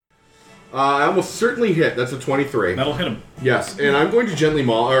I almost certainly hit. That's a 23. That'll hit him. Yes, and I'm going to gently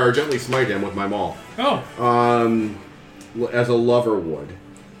smite him with my maul. Oh. As a lover would.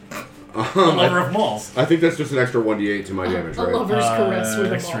 A lover of mauls. I think that's just an extra 1d8 to my damage, right? A lover's caress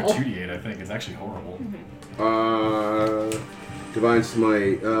with a extra maul. 2d8, I think. It's actually horrible. Divine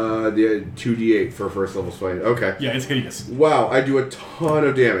Smite, the 2d8 for first level smite. Okay. Yeah, it's hideous. Wow, I do a ton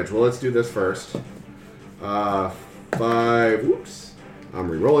of damage. Well, let's do this first. 5. Whoops. I'm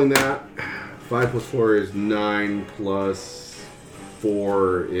re-rolling that. 5 plus 4 is 9 plus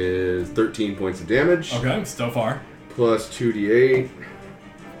 4 is 13 points of damage. Okay, so far. Plus 2d8.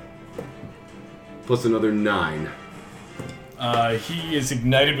 Plus another 9. He is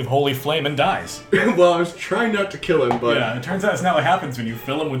ignited with holy flame and dies. Well, I was trying not to kill him, but... Yeah, it turns out it's not what happens when you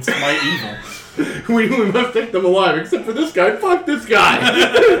fill him with smite evil. we must take them alive, except for this guy. Fuck this guy!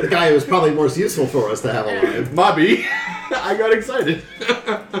 The guy who was probably most useful for us to have alive. Mobby. I got excited.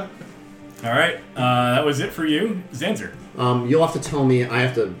 Alright, that was it for you. Zanzer. You'll have to tell me, I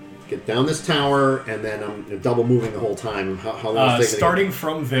have to get down this tower, and then I'm double moving the whole time. How long is it starting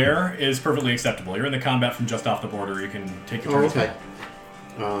from there is perfectly acceptable. You're in the combat from just off the border. You can take your turn. okay.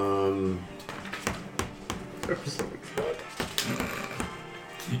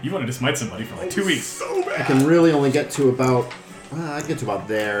 You wanted to smite somebody for like 2 weeks. So bad. I can really only get to about... I get to about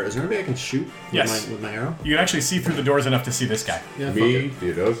there. Is there anybody I can shoot Yes. with my arrow? You can actually see through the doors enough to see this guy. Yeah, fuck Me, it.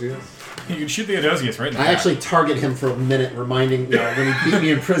 Theodosius. You can shoot the Adosius right in the I back. actually target him for a minute, reminding when he beat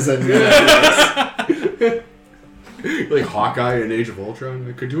me in prison. Like Hawkeye in Age of Ultron.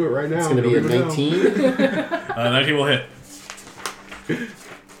 I could do it right now. It's going to be a Don't even 19. That he will hit.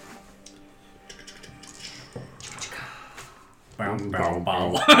 Bow, bow,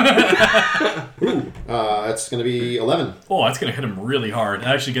 bow. That's going to be 11. Oh, that's going to hit him really hard. It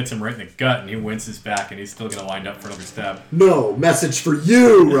actually gets him right in the gut, and he winces back, and he's still going to wind up for another stab. No, message for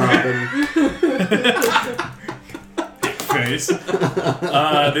you, Robin. Face.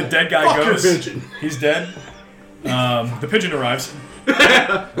 The dead guy Fuck your goes. pigeon. He's dead. The pigeon arrives.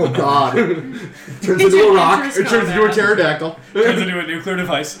 Oh, God. Turns into a rock. It turns into a pterodactyl. Turns into a nuclear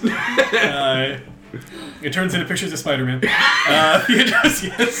device. It turns into pictures of Spider-Man.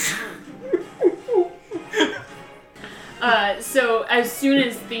 Theodosius. So as soon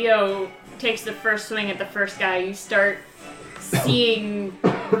as Theo takes the first swing at the first guy, you start seeing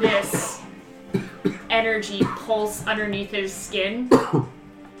this energy pulse underneath his skin.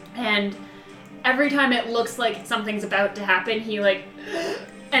 And every time it looks like something's about to happen, he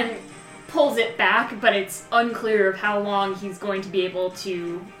and pulls it back, but it's unclear of how long he's going to be able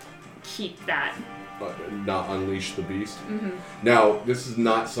to keep that. Not unleash the beast. Mm-hmm. Now, this is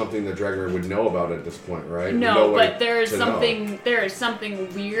not something that Dragomir would know about at this point, right? No, but there is something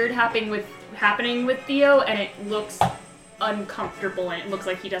weird happening with Theo, and it looks uncomfortable, and it looks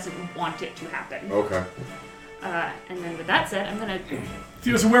like he doesn't want it to happen. Okay. And then with that said, I'm gonna...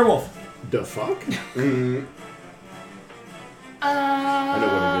 Theo's a werewolf. The fuck? Mm-hmm. I know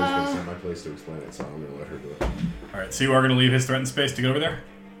what it is, but it's not my place to explain it, so I'm going to let her do it. Alright, so you are going to leave his threatened space to get over there?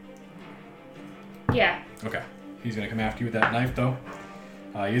 Yeah. Okay. He's going to come after you with that knife, though.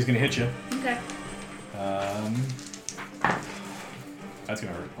 He is going to hit you. Okay. That's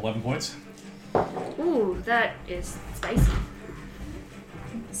going to hurt. 11 points. Ooh, that is spicy.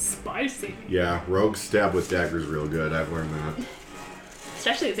 Spicy. Yeah, rogue stab with daggers real good. I've learned that.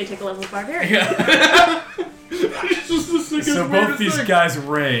 Especially if they take a level of barbarian. Yeah. It's just the sickest, So both weirdest these thing. guys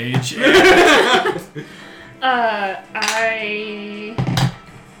rage. I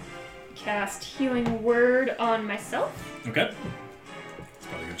cast Healing Word on myself. Okay. That's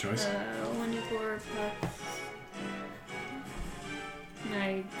probably a good choice. 1d4 plus...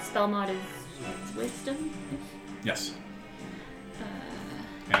 My spell mod is Wisdom. Yes.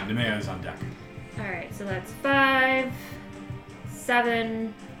 And Nemea is on deck. Alright, so that's 5,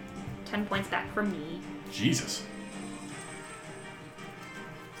 7, 10 points back from me. Jesus.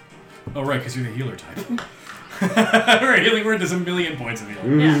 Oh, right, because you're the healer type. Alright, Healing Word does 1,000,000 points of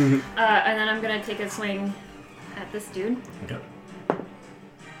healing. Yeah. And then I'm gonna take a swing at this dude. Okay.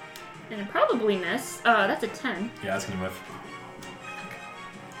 And probably miss. That's a 10. Yeah, that's going to whiff.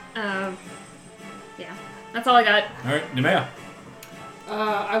 Yeah. That's all I got. Alright, Nemea.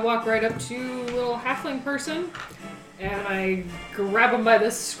 I walk right up to little halfling person, and I grab him by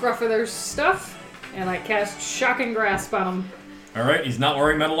the scruff of their stuff, and I cast Shocking Grasp on him. Alright, he's not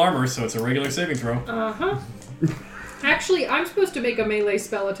wearing metal armor, so it's a regular saving throw. Uh-huh. Actually, I'm supposed to make a melee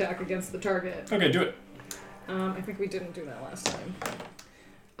spell attack against the target. Okay, do it. I think we didn't do that last time.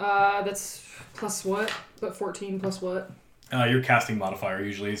 That's plus what? But 14 plus what? Your casting modifier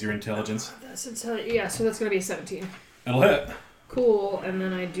usually is your intelligence. Yeah, so that's going to be a 17. That'll hit. Cool, and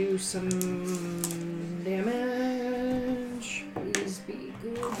then I do some damage. Please be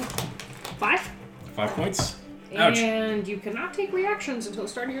good. 5. 5 points. Ouch. And you cannot take reactions until the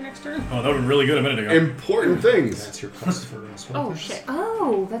start of your next turn. Oh, that would have been really good a minute ago. Important things. That's your plus for Oh shit.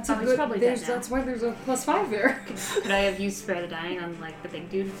 Oh, that's a Oh, he's good. probably dead now. That's why there's a +5 there. Could I have used Spare the Dying on like the big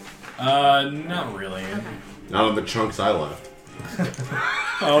dude? Not really. Okay. Not on the chunks I left.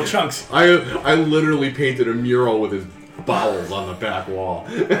 Oh, chunks. I literally painted a mural with his bowels on the back wall.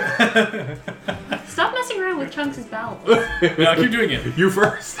 Stop messing around with Chunks' bowels. No, keep doing it. You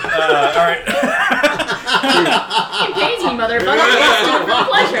first. All right. It pays me, motherfucker. Yes, do it for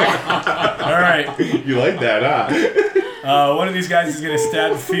pleasure. All right. You like that, huh? One of these guys is going to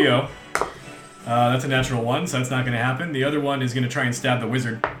stab Theo. That's a natural 1, so that's not going to happen. The other one is going to try and stab the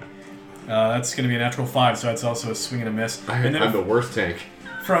wizard. That's going to be a natural 5, so that's also a swing and a miss. And then I'm the worst tank.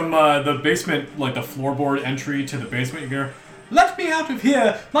 from the basement, like the floorboard entry to the basement, you go, "Let me out of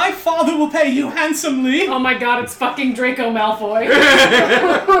here! My father will pay you handsomely!" Oh my god, it's fucking Draco Malfoy.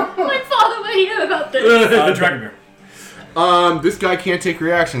 My father may hear about this. Dragomir. This guy can't take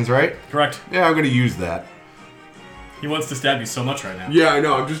reactions, right? Correct. Yeah, I'm gonna use that. He wants to stab you so much right now. Yeah, I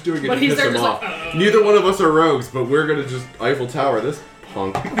know. I'm just doing it But to he's piss there him just off. like, Neither one of us are rogues, but we're gonna just Eiffel Tower this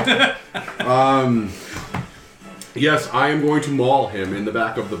punk. Yes, I am going to maul him in the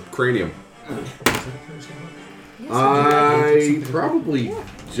back of the cranium. I probably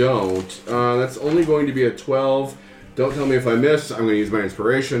don't. That's only going to be a 12. Don't tell me if I miss. I'm going to use my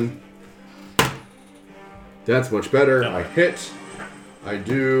inspiration. That's much better. I hit. I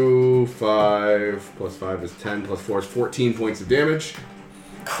do 5 plus 5 is 10 plus 4 is 14 points of damage.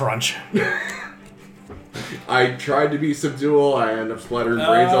 Crunch. I tried to be subdual. I end up splattering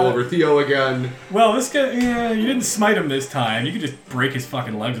brains all over Theo again. Well, this guy, you didn't smite him this time. You could just break his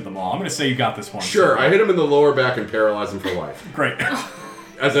fucking legs with the maul. I'm going to say you got this one. Sure, I hit him in the lower back and paralyze him for life. Great.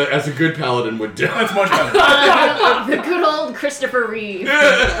 As a good paladin would do. That's much better. The good old Christopher Reeve.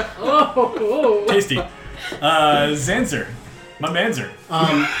 oh. Tasty. Zanzer. My manzer.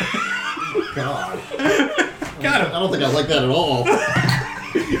 God. Got him. I don't think I like that at all.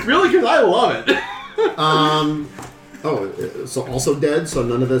 Really? Because I love it. So also dead. So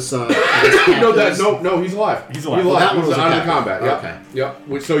none of this. No, he's alive. He's alive. He's Well, that alive. one He's was a out of the captive. combat. Yep. Okay.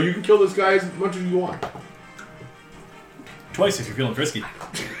 Yep. So you can kill this guy as much as you want. Twice if you're feeling frisky.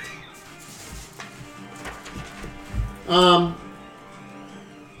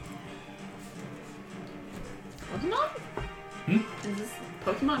 Pokemon? Is this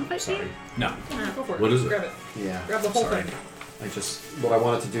Pokemon fight game? No. Go for it. What is it? Grab it. Yeah. Grab the whole Sorry. thing. What I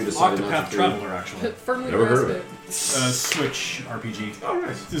wanted to do decided not Octopath to do. Traveler, actually. Firmly Never heard grasp of it. Switch RPG. Oh,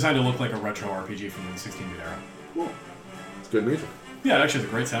 nice. It's designed to look like a retro RPG from the 16-bit era. Cool. It's good music. Yeah, it actually has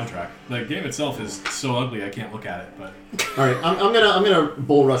a great soundtrack. The game itself is so ugly I can't look at it, but... All right, I'm gonna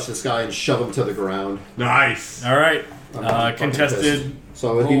bull rush this guy and shove him to the ground. Nice. All right. I'm fucking Contested. pissed.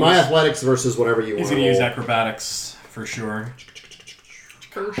 So it'd be my rolls. athletics versus whatever you want. He's going to use acrobatics for sure.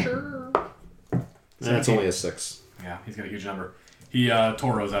 For sure. That's only a 6. Yeah, he's got a huge number. He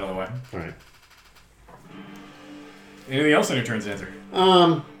Toro's out of the way. All right. Anything else on your turn, Zanzer?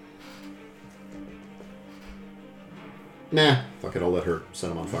 Nah. Fuck it. I'll let her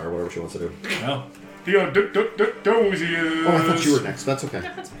set him on fire. Whatever she wants to do. Well, Theo Dosius. Oh, I thought you were next. That's okay.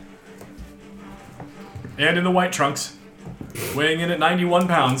 Yeah, that's fine. And in the white trunks, weighing in at 91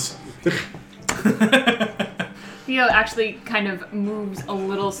 pounds. Theo actually kind of moves a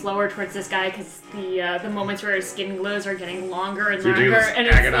little slower towards this guy because the moments where his skin glows are getting longer and So you longer, do those and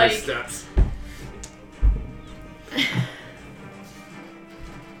it's agonized like steps.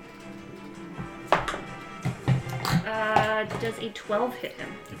 does a 12 hit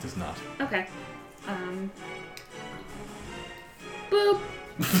him? It does not. Okay. Boop.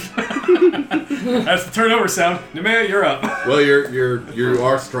 That's the turnover sound. Nemea, you're up. Well, you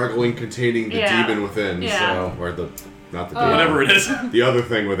are struggling containing the Yeah. demon within. Yeah. So or not the demon. Whatever it is. The other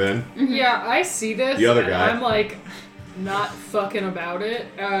thing within. Yeah, I see this. The other and guy. I'm like, not fucking about it.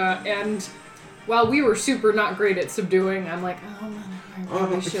 And while we were super not great at subduing, I'm like, oh man, I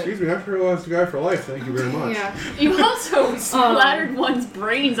probably should. Excuse me, I paralyzed the guy for life. Thank you very much. Yeah. You also splattered one's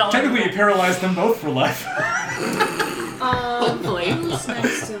brains all Technically, you over. paralyzed them both for life. Hopefully. Who's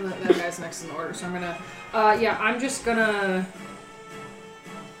next in that guy's next in the order, so I'm gonna. I'm just gonna.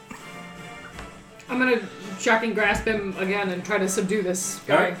 I'm gonna shock and grasp him again and try to subdue this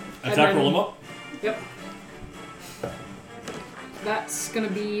guy. Alright. And Attack then- roll him up. Yep. That's gonna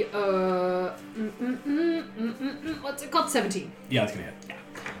be what's it called? 17. Yeah, it's gonna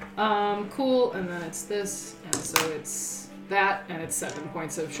hit. Cool, and then it's this, and so it's that, and it's 7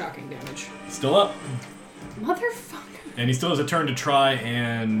 points of shocking damage. Still up. Motherfucker. And he still has a turn to try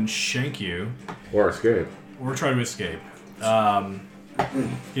and shank you. Or escape. Or try to escape.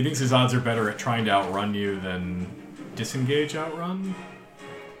 He thinks his odds are better at trying to outrun you than disengage outrun.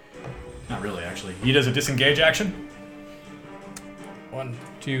 Not really, actually. He does a disengage action. 1,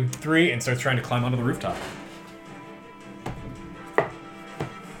 2, 3, and starts trying to climb onto the rooftop.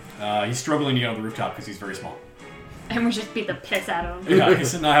 He's struggling to get on the rooftop because he's very small. And we just beat the piss out of him. Yeah,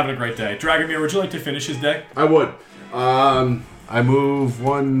 he's not having a great day. Dragomir, would you like to finish his day? I would. I move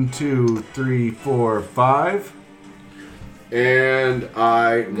 1, 2, 3, 4, 5. And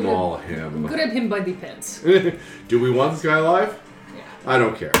I maul him. Good at him by the pants. Do we want this guy alive? Yeah. I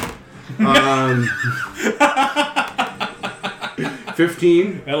don't care.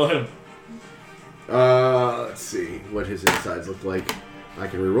 15. That'll hit him. Let's see what his insides look like. I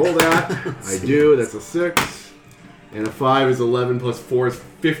can reroll that. I do. That's a 6. And a 5 is 11 plus 4 is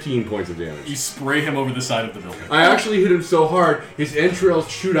 15 points of You damage. spray him over the side of the building. I actually hit him so hard, his entrails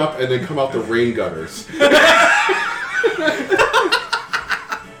shoot up and then come out the rain gutters.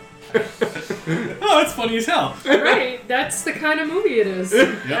 Oh, it's funny as hell. Right, that's the kind of movie it is.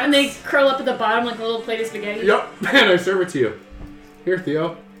 And they curl up at the bottom like a little plate of spaghetti. Yep, and I serve it to you. Here,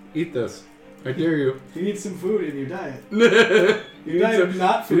 Theo, eat this. I dare you. You need some food in your diet. You diet of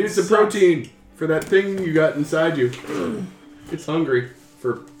not food need some sucks. protein for that thing you got inside you. It's hungry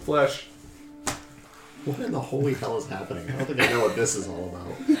for flesh. What in the holy hell is happening? I don't think I know what this is all about.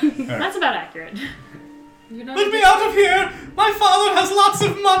 That's about accurate. You're not Let me out of here! My father has lots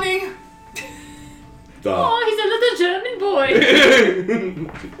of money! Oh, he's a little German boy.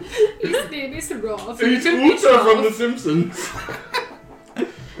 His name is Rolf. It's Uta from The Simpsons.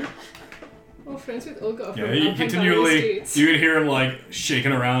 Oh, friends with Olga from Yeah, he Hungarian continually, States. you can hear him like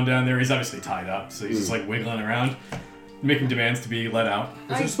shaking around down there. He's obviously tied up, so he's just like wiggling around, making demands to be let out.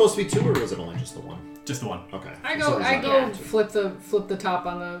 Was there supposed to be 2 or was it only just the 1? Just the one. Okay. I So go it's I not- go Yeah. flip the top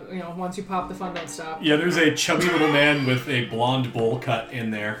on the once you pop the fun don't stop. Yeah, there's a chubby little man with a blonde bowl cut in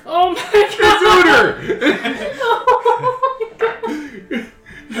there. Oh my god! Uter! Oh my god!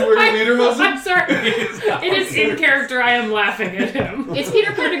 You wearing Lederhosen? I'm sorry. It is in character. I am laughing at him. It's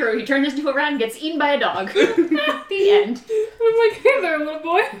Peter Pettigrew. He turns into a rat and gets eaten by a dog. The end. I'm like, hey there, little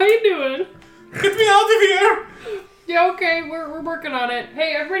boy. How you doing? Get me out of here! Yeah, okay. We're working on it.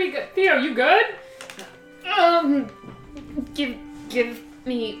 Hey, everybody. Theo, you good? Give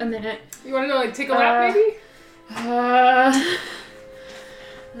me a minute. You want to go like take a lap, maybe?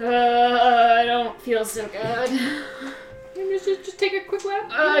 I don't feel so good. Just take a quick lap.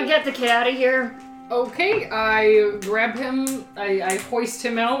 Get the kid out of here. Okay, I grab him, I hoist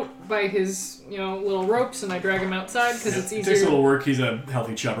him out by his, little ropes, and I drag him outside because it's Takes a easier. little work. He's a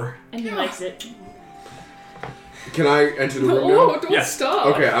healthy chubber. And he likes it. Can I enter the room Oh, now? don't Yes. stop.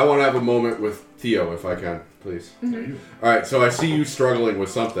 Okay, I want to have a moment with Theo, if I can, please. Alright, so I see you struggling with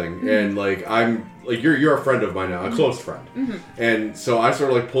something, and you're a friend of mine now, a close friend. And so I sort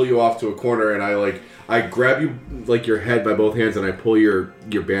of like pull you off to a corner, and I grab you like your head by both hands, and I pull your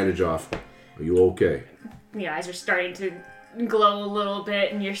bandage off. Are you okay? Your eyes are starting to glow a little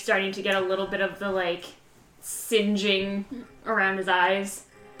bit, and you're starting to get a little bit of the, singeing around his eyes.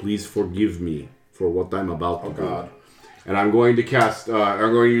 Please forgive me for what I'm about to do. God. And I'm going to cast, I'm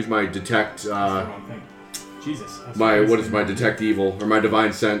going to use my detect, Wrong thing. Jesus. that's what is my detect evil, or my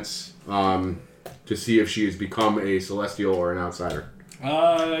divine sense, to see if she has become a celestial or an outsider.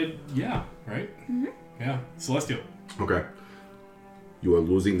 Yeah, right? Mm-hmm. Yeah, Celestial. Okay. You are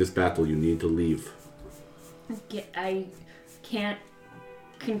losing this battle. You need to leave. I can't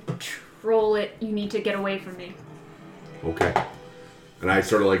control it. You need to get away from me. Okay. And I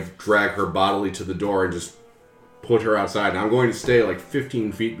sort of drag her bodily to the door and just put her outside. And I'm going to stay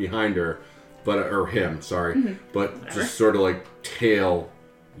 15 feet behind her, or him, sorry. But just sort of tail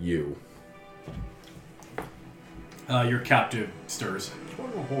you. Your captive stirs. What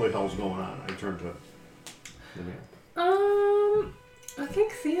in the holy hell's going on? I turn to I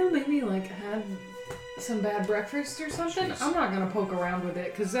think Theo maybe had some bad breakfast or something. Jeez. I'm not gonna poke around with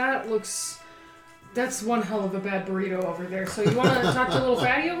it because that's one hell of a bad burrito over there. So you want to talk to little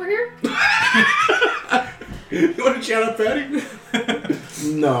fatty over here? You want to chat up, Patty?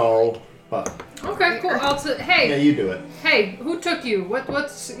 No. But Okay, cool. yeah, Hey, you do it. hey, who took you?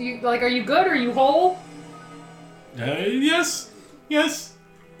 What's you like? Are you good? Are you whole? Yes,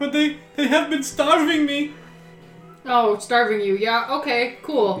 but they have been starving me. Oh, starving you. Yeah. Okay.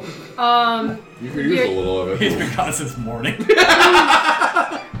 Cool. You could use Yeah. a little of it. He's been gone since morning.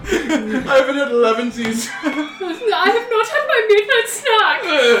 I haven't had 11 seasons. I have not had my midnight snack.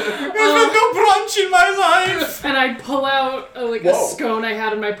 There's been no brunch in my life. And I pull out a Whoa. scone I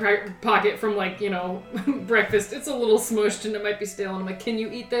had in my pocket from breakfast. It's a little smushed and it might be stale. And I'm like, can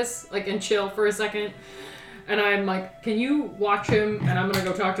you eat this? And chill for a second. And I'm like, can you watch him? And I'm gonna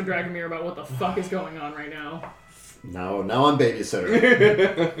go talk to Dragomir about what the fuck is going on right now. Now I'm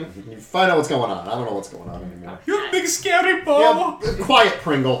babysitter. You find out what's going on. I don't know what's going on anymore. You big scary ball. Yeah, quiet,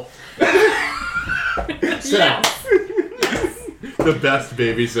 Pringle. Sit down. The best I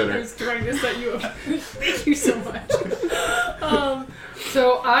babysitter. was trying to set you up. Thank you so much.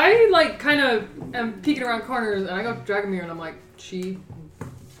 So I kind of am peeking around corners, and I go to Dragomir, and I'm like,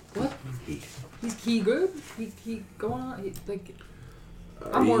 what? He good? He going on?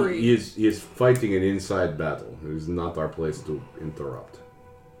 I'm worried. He is fighting an inside battle. It is not our place to interrupt.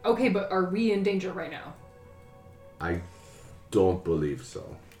 Okay, but are we in danger right now? I don't believe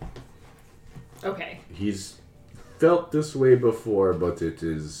so. Okay. He's felt this way before, but it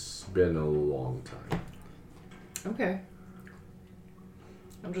has been a long time. Okay.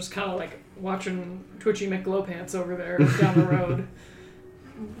 I'm just kind of watching Twitchy McGlowpants over there down the road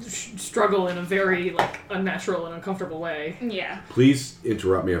struggle in a very unnatural and uncomfortable way. Yeah. Please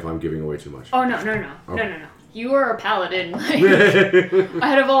interrupt me if I'm giving away too much. Oh, no. Okay. No. You are a paladin.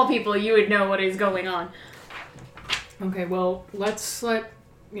 Out of all people, you would know what is going on. Okay, well, let's let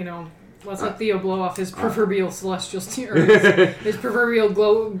Theo blow off his proverbial celestial steam, or his proverbial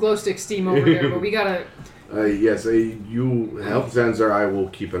glow stick steam over there, but we gotta... Yes, you help Zanzar. I will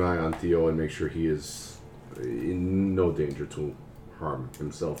keep an eye on Theo and make sure he is in no danger to harm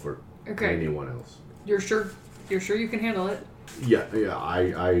himself or anyone else. You're sure you can handle it? Yeah,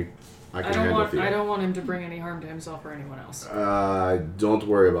 I can handle Theo. I don't want him to bring any harm to himself or anyone else. Don't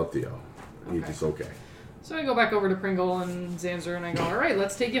worry about Theo. Okay. It's okay. So I go back over to Pringle and Zanzar and I go, all right,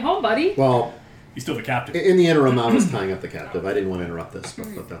 let's take you home, buddy. Well, He's still the captain. in the interim, I was tying up the captive. I didn't want to interrupt this,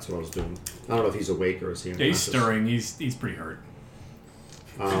 but that's what I was doing. I don't know if he's awake or is he Yeah, he's unconscious. stirring. He's pretty hurt.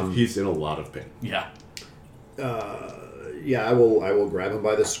 He's in a lot of pain. Yeah. Yeah, I will grab him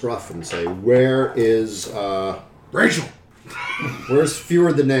by the scruff and say, "Where is Rachel! Where's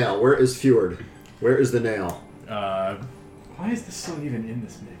Fjord the nail? Where is Fjord? Where is the nail?" Why is this song even in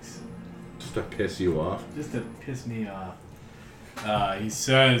this mix? Just to piss you off. Just to piss me off. He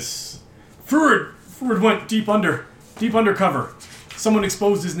says, Fjord went deep undercover. Someone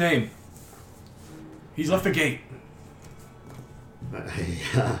exposed his name. He's left the gate.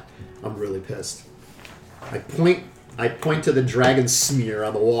 I'm really pissed. I point to the dragon smear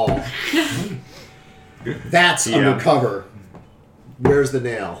on the wall. That's undercover. Where's the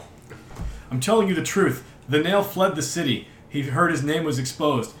nail? I'm telling you the truth. The nail fled the city. He heard his name was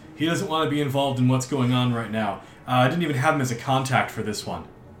exposed. He doesn't want to be involved in what's going on right now. I didn't even have him as a contact for this one.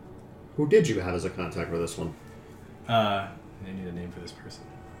 Who did you have as a contact for this one? I need a name for this person.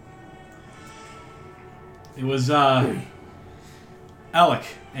 It was Alec,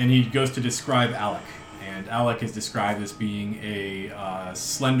 and he goes to describe Alec. And Alec is described as being a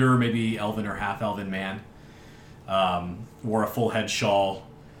slender, maybe elven or half-elven man. Wore a full head shawl,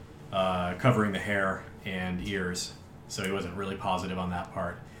 covering the hair and ears, so he wasn't really positive on that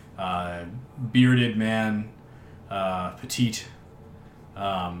part. Bearded man, petite,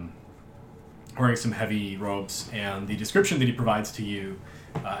 wearing some heavy robes, and the description that he provides to you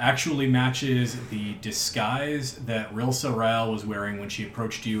actually matches the disguise that Rilsa Rael was wearing when she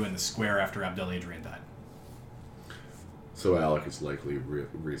approached you in the square after Abdel Adrian died. So Alec is likely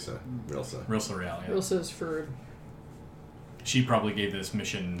Rilsa. Rilsa Rael, yeah. Ilsa's for... She probably gave this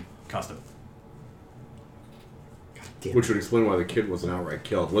mission custom. Which would explain why the kid wasn't outright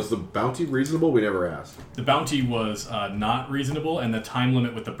killed. Was the bounty reasonable? We never asked. The bounty was not reasonable, and the time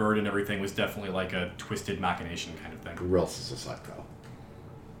limit with the bird and everything was definitely like a twisted machination kind of thing. Rilsa's a psycho.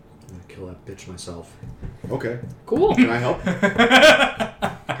 I'm gonna kill that bitch myself. Okay. Cool. Can I help?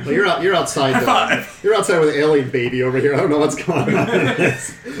 Well, you're outside. You're outside with an alien baby over here. I don't know what's going on.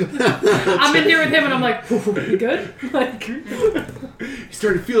 I'm in here with him and I'm like, you good? He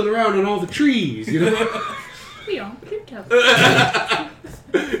started feeling around on all the trees, you know? We all Pepto.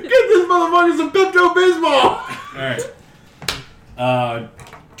 Get this motherfucker some Pepto-Bismol! Alright.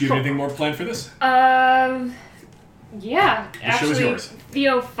 Do you have anything more planned for this? Yeah. The show is Actually, yours.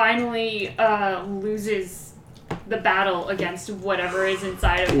 Theo finally loses the battle against whatever is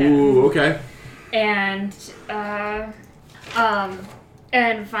inside of him. Ooh, okay. And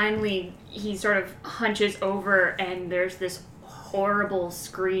finally he sort of hunches over and there's this horrible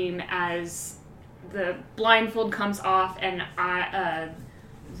scream as the blindfold comes off and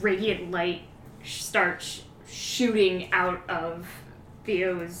radiant light starts shooting out of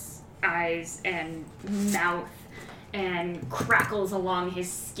Theo's eyes and mouth, and crackles along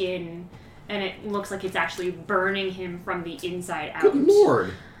his skin, and it looks like it's actually burning him from the inside out. Good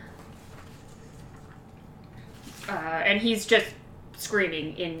lord. And he's just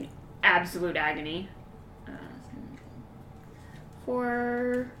screaming in absolute agony.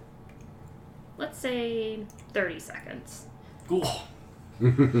 For, let's say, 30 seconds. Cool.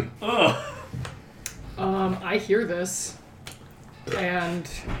 Ugh. I hear this, and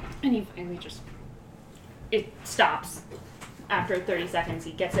And he finally it stops. After 30 seconds,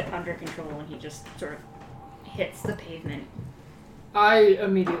 he gets it under control, and he just sort of hits the pavement. I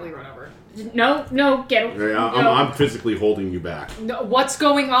immediately run over. No, get Okay, no. I'm physically holding you back. No, what's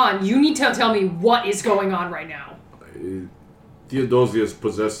going on? You need to tell me what is going on right now. Theodosius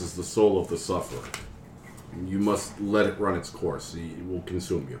possesses the soul of the sufferer. You must let it run its course. It will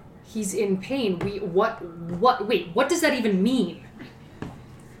consume you. He's in pain. Wait, what does that even mean?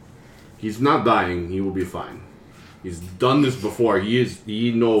 He's not dying. He will be fine. He's done this before.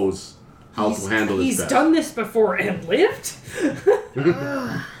 He knows how to handle this. He's best. done this before and lived?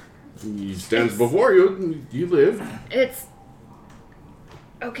 He stands before you. You live. It's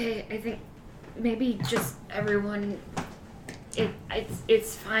okay. I think maybe just everyone.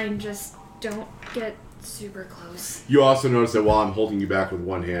 It's fine. Just don't get super close. You also notice that while I'm holding you back with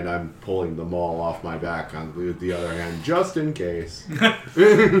one hand, I'm pulling the maul off my back with the other hand, just in case.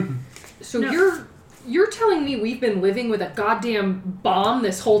 So No. you're telling me we've been living with a goddamn bomb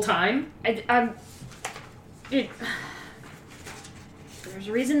this whole time? There's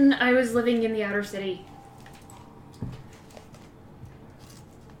a reason I was living in the outer city.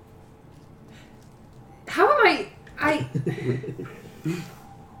 How am I...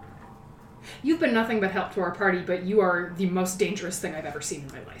 You've been nothing but help to our party, but you are the most dangerous thing I've ever seen in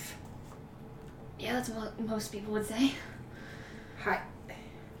my life. Yeah, that's what most people would say. Hi.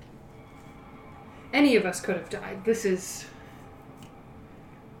 Any of us could have died. This is...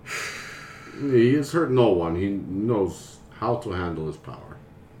 He has hurt no one. He knows how to handle his power.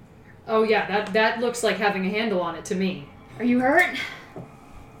 Oh yeah, that looks like having a handle on it to me. Are you hurt?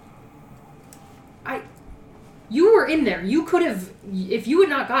 You were in there. You could have... If you had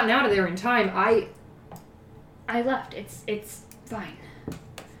not gotten out of there in time, I left. It's fine.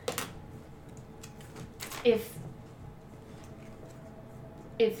 If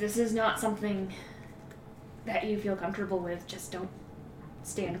this is not something that you feel comfortable with, just don't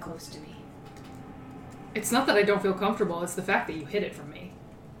stand close to me. It's not that I don't feel comfortable, it's the fact that you hid it from me.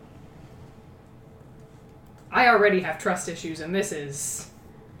 I already have trust issues, and this is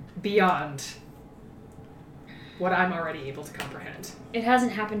beyond what I'm already able to comprehend. It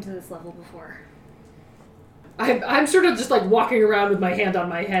hasn't happened to this level before. I'm sort of just like walking around with my hand on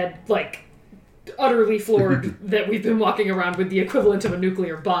my head, like utterly floored that we've been walking around with the equivalent of a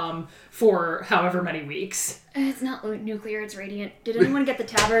nuclear bomb for however many weeks. It's not nuclear, it's radiant. Did anyone get the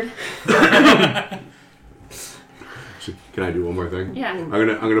tabard? Can I do one more thing? Yeah. I'm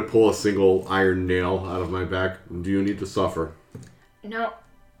gonna pull a single iron nail out of my back. Do you need to suffer? No.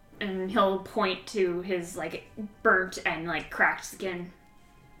 And he'll point to his, like, burnt and, like, cracked skin.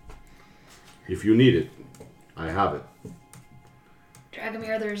 If you need it, I have it.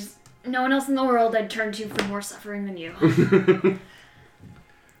 Dragomir, there's no one else in the world I'd turn to for more suffering than you.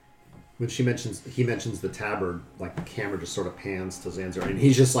 When he mentions the tabard, like the camera just sort of pans to Zanzar, and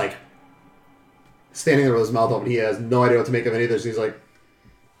he's just like standing there with his mouth open. He has no idea what to make of any of this. He's like,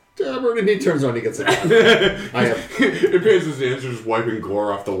 tabard, and he turns around and he gets it. It pays his answer just wiping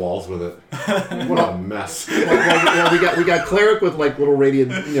gore off the walls with it. What a mess. Well, we got cleric with like little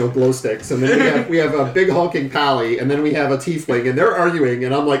radiant, glow sticks, and then we have a big hulking pally, and then we have a tiefling, and they're arguing,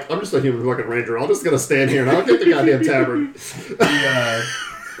 and I'm like, I'm just a human fucking ranger. I'm just gonna stand here and I'll get the goddamn tabard.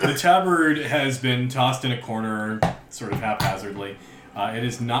 The tabard has been tossed in a corner, sort of haphazardly. It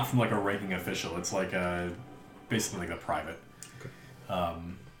is not from like a ranking official. It's like basically like a private.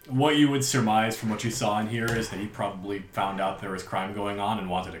 What you would surmise from what you saw in here is that he probably found out there was crime going on and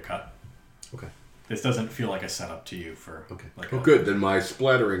wanted it cut. Okay. This doesn't feel like a setup to you for... Okay. Like Oh, good. Then my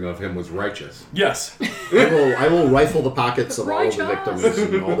splattering of him was righteous. Yes. I will rifle the pockets of all of the Righteous.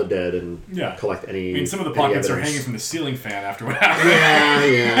 victims and all the dead and Yeah. collect any. I mean, some of the any pockets are evidence. hanging from the ceiling fan after what happened.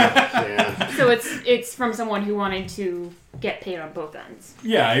 Yeah. So it's from someone who wanted to get paid on both ends.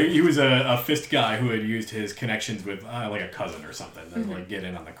 Yeah, he was a fist guy who had used his connections with like a cousin or something to like get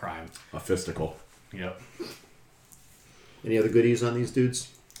in on the crime. A fisticle. Yep. Any other goodies on these dudes?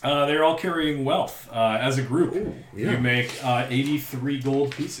 They're all carrying wealth. As a group, yeah. you make 83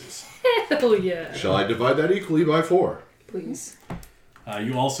 gold pieces. Hell yeah. Shall I divide that equally by 4? Please.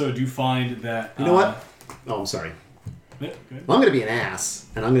 You also do find that... You know what? Oh, I'm sorry. Yeah, good. Well, I'm going to be an ass,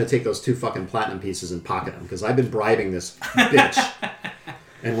 and I'm going to take those 2 fucking platinum pieces and pocket them, because I've been bribing this bitch.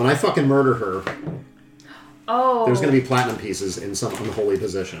 And when I fucking murder her, Oh. there's going to be platinum pieces in some unholy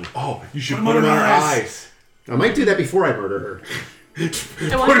position. Oh, you should Put 'em put on them on her her eyes. eyes. I might do that before I murder her.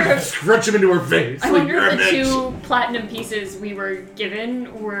 I wonder if, Scrunch them into her face. I like wonder you're a if the bitch. 2 platinum pieces we were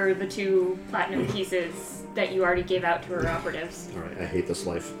given were the 2 platinum pieces that you already gave out to our operatives. All right, I hate this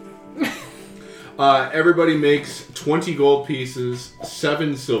life. Everybody makes 20 gold pieces,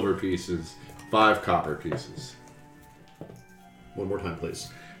 7 silver pieces, 5 copper pieces. One more time, please.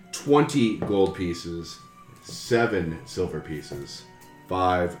 20 gold pieces, 7 silver pieces,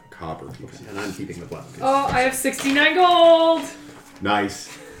 5 copper pieces. And I'm keeping the platinum pieces. Oh, I have 69 gold. Nice.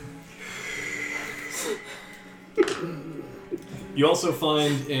 You also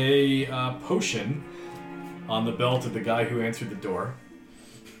find a potion on the belt of the guy who answered the door.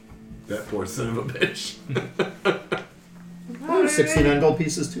 That poor son of a bitch. I have 69 gold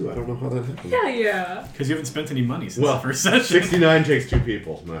pieces, too. I don't know how that happened. Yeah, yeah. Because you haven't spent any money since Well, the first session. 69 takes 2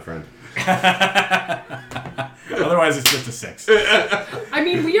 people, my friend. Otherwise, it's just a 6. I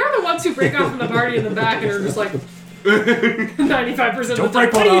mean, we are the ones who break off from the party in the back and are just like 95% of the Don't time.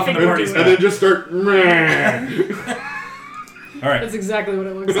 break What one do you off in think the we're party's doing? And then just start... All right. That's exactly what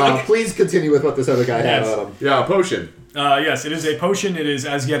it looks like. Please continue with what this other guy had Yes. about him. Yeah, a potion. Yes, it is a potion. It is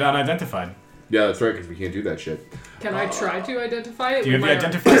as yet unidentified. Yeah, that's right, because we can't do that shit. Can I try to identify it? Do you have with the my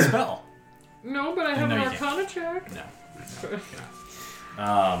identify spell? No, but I have No, an you can't. Arcana check. No.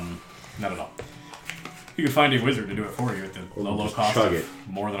 Not at all. You can find a wizard to do it for you at the low just cost chug of it.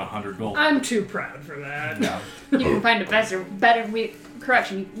 more than 100 gold. I'm too proud for that. You can find a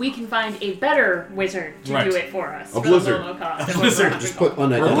we can find a better wizard to Right. do it for us. A for blizzard. The low cost A of blizzard. 100 Just gold. put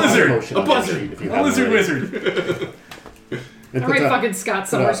unidentified lizard. potion A on your buzzard. sheet if you A have lizard it. wizard. And All put right, that- fucking Scott put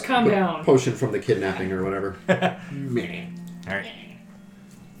Summers, a- calm put down. Potion from the kidnapping or whatever. All right.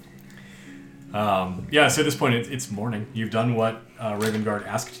 Yeah, so at this point, it's morning. You've done what Ravengard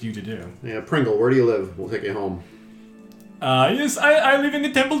asked you to do. Yeah, Pringle, where do you live? We'll take you home. Yes, I live in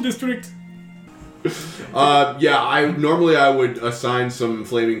the Temple District. Yeah, I would assign some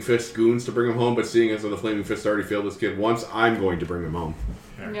Flaming Fist goons to bring him home, but seeing as though the Flaming Fist already failed this kid once, I'm going to bring him home.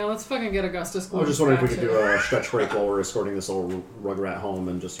 Yeah, let's fucking get Augustus. I was just wondering if we could do a stretch break while we're escorting this little rugrat home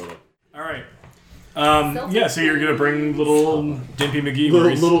and just sort of... All right. Yeah, so you're going to bring little Dimpy McGee.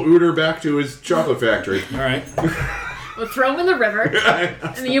 Little Ooter back to his chocolate factory. All right. We'll throw him in the river,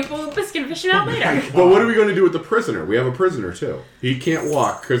 and then you pull biscuit fish him out later. But what are we going to do with the prisoner? We have a prisoner, too. He can't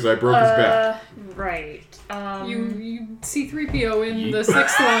walk because I broke his back. Right. You C3PO in the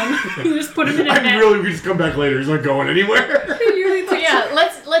sixth one. You just put him in a net. We just come back later. He's not going anywhere. So yeah,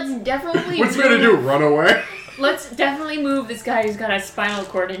 let's definitely. What's he going to do? Run away? Let's definitely move this guy who's got a spinal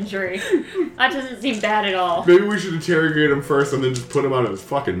cord injury. That doesn't seem bad at all. Maybe we should interrogate him first and then just put him out of his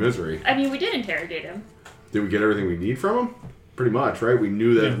fucking misery. I mean, we did interrogate him. Did we get everything we need from him? Pretty much, right? We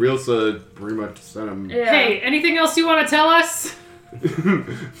knew that Yeah. Rilsa pretty much sent him. Yeah. Hey, anything else you want to tell us?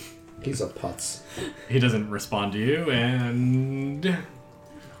 He's a putz. He doesn't respond to you, and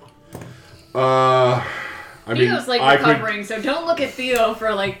I mean, Theo's like I could. recovering, so don't look at Theo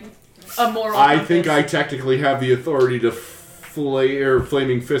for like a moral. I think I compass. technically have the authority to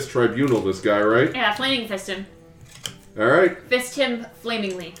Flaming Fist Tribunal this guy, right? Yeah, flaming fist him. All right. Fist him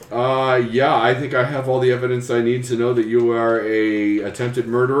flamingly. Yeah, I think I have all the evidence I need to know that you are a attempted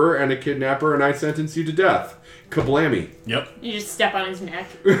murderer and a kidnapper, and I sentence you to death. Kablammy. yep. You just step on his neck.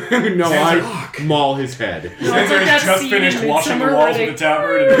 No, I maul his head. No, it's like Xanzer that has just scene finished in washing the Midsummer walls where with the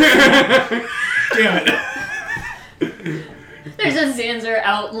tabard. Damn it. There's a Xanzer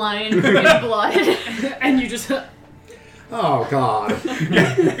outline in blood. And you just. Oh, God.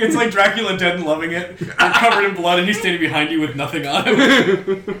 It's like Dracula Dead and Loving It. You're covered in blood, and he's standing behind you with nothing on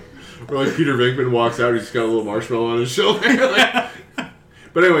him. Or like Peter Venkman walks out, he's got a little marshmallow on his shoulder. Like-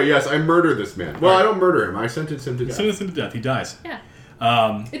 But anyway, yes, I murder this man. Well, I don't murder him. I sentence him to death. Sentence him to death. He dies. Yeah.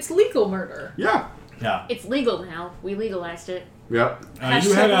 It's legal murder. Yeah. Yeah. It's legal now. We legalized it. Yep.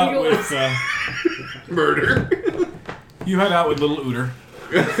 You head out with Murder. you head out with little Ooter.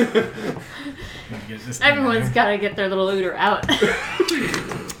 Everyone's got to get their little Ooter out.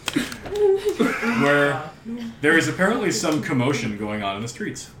 Where there is apparently some commotion going on in the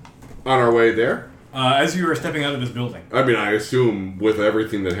streets. On our way there. As you are stepping out of this building, I mean, I assume with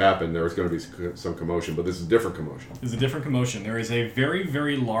everything that happened, there was going to be some commotion, but this is a different commotion. there's a different commotion. There is a very,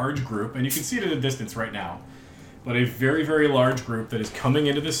 very large group, and you can see it at a distance right now, but a very, very large group that is coming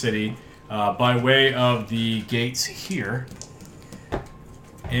into the city by way of the gates here.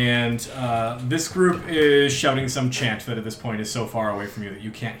 And this group is shouting some chant that at this point is so far away from you that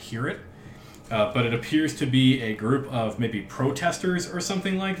you can't hear it. but it appears to be a group of maybe protesters or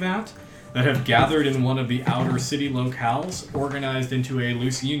something like that have gathered in one of the outer city locales, organized into a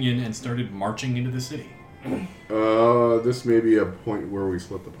loose union, and started marching into the city. This may be a point where we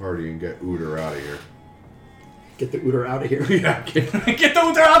split the party and get Uter out of here. Get the Uter out of here. Yeah, Get the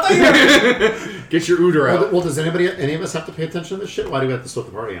Uter out of here! get your Uter out. Well, does any of us have to pay attention to this shit? Why do we have to split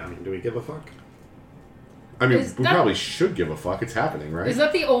the party? I mean, do we give a fuck? I mean, Is we that- probably should give a fuck. It's happening, right? Is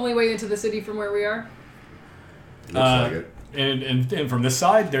that the only way into the city from where we are? Looks like it. And from this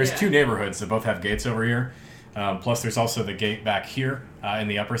side, there's Yeah. two neighborhoods that both have gates over here. Plus, there's also the gate back here in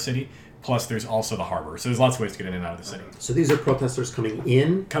the upper city. Plus, there's also the harbor. So there's lots of ways to get in and out of the city. So these are protesters coming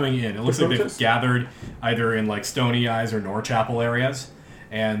in. Coming in, it looks like they've protest? gathered either in like Stony Eyes or Norchapel areas,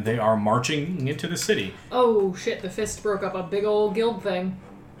 and they are marching into the city. Oh shit, the fist broke up a big old guild thing.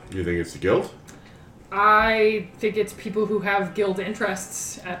 You think it's the guild? I think it's people who have guild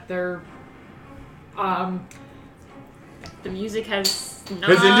interests at their The music has not.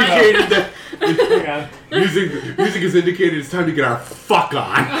 Has indicated that Hang on. music has indicated it's time to get our fuck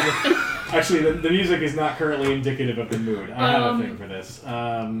on. Actually, the music is not currently indicative of the mood. I have a thing for this.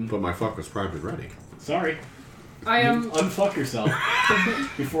 But my fuck was primed and ready. Sorry. I am Unfuck yourself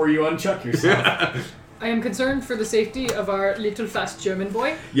before you unchuck yourself. I am concerned for the safety of our little fast German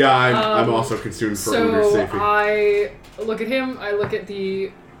boy. Yeah, I'm also concerned for Uter's So safety. I look at him, I look at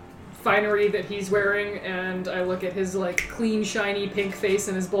the finery that he's wearing, and I look at his like clean, shiny pink face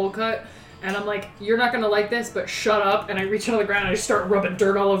and his bowl cut, and I'm like, "You're not gonna like this, but shut up!" And I reach on the ground and I start rubbing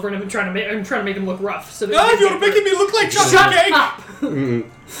dirt all over him and trying to make him look rough. So that he You're gets making me look like Shut chocolate cake! up!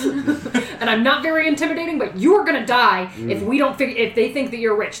 And I'm not very intimidating, but you are gonna die if we don't if they think that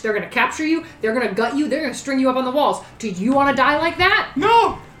you're rich. They're gonna capture you. They're gonna gut you. They're gonna string you up on the walls. Do you want to die like that?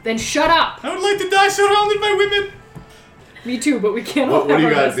 No! Then shut up. I would like to die surrounded by women! Me too, but we can't. What all do have you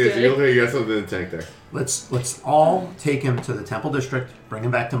our guys best do? day. You look like you got something in the tank there. Let's all take him to the Temple District, bring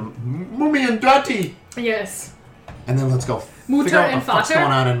him back to Mummy and Dati, Yes. and then let's go Mutter figure out what and the fuck's Vater?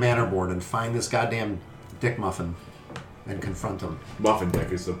 going on in Manorborn and find this goddamn dick muffin and confront him. Muffin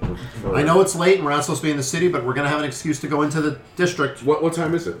Dick is the preferred. I know it's late and we're not supposed to be in the city, but we're gonna have an excuse to go into the district. What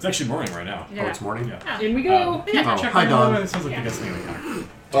time is it? It's actually morning right now. Yeah. Oh, it's morning. Yeah. In we go. Yeah. Oh, hi, Don. It sounds like you got something in the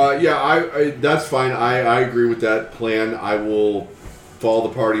counter. Yeah, I that's fine. I agree with that plan. I will follow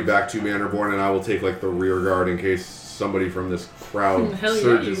the party back to Manorborn, and I will take like the rear guard in case somebody from this crowd Hell yeah,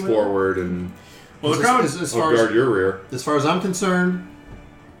 surges you will. forward, and Well, the crowd. as I'll far guard as, your rear. as far as I'm concerned,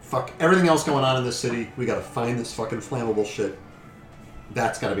 fuck everything else going on in this city. We gotta find this fucking flammable shit.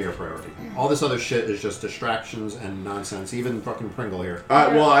 That's gotta be our priority. All this other shit is just distractions and nonsense. Even fucking Pringle here.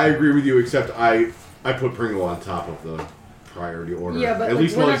 Well, I agree with you, except I put Pringle on top of the priority order. Yeah, but at like,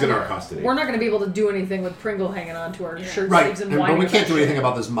 least we're while not he's in gonna- our custody. We're not going to be able to do anything with Pringle hanging on to our shirt Right, sleeves and but whining we can't about do anything shit.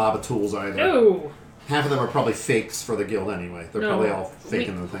 about this mob of tools either. No. Half of them are probably fakes for the guild anyway. They're No. probably all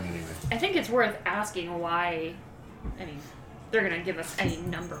faking the thing anyway. I think it's worth asking why. I mean, they're gonna give us any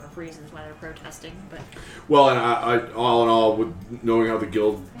number of reasons why they're protesting, but Well, and I all in all, with knowing how the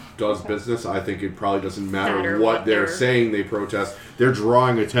guild does business, I think it probably doesn't matter Matter what what they're they're- saying they protest. They're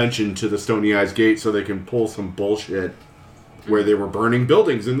drawing attention to the Stony Eyes Gate so they can pull some bullshit where they were burning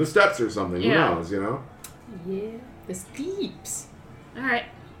buildings in the steps or something. Yeah. Who knows, you know? Yeah. The steeps. all right.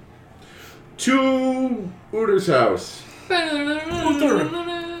 To Uter's house. The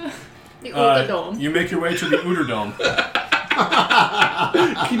Ulta Dome. You make your way to the Uter Dome.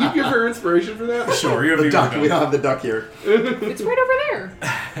 Can you give her inspiration for that? Sure, you have The the duck. Uter We Dome. don't have the duck here. It's right over there.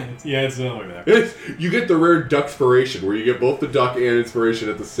 Yeah, it's over there. You get the rare duckspiration, where you get both the duck and inspiration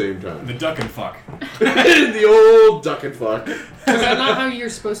at the same time. The duck and fuck. The old duck and fuck. Is that not how you're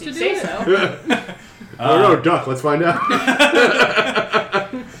supposed to You do say it? so. Oh no, duck. Let's find out.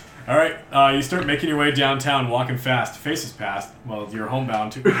 All right, you start making your way downtown, walking fast. Faces past. Well, you're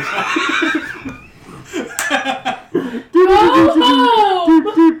homebound too.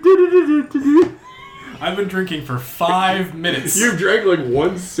 Oh! I've been drinking for 5 minutes. You've drank like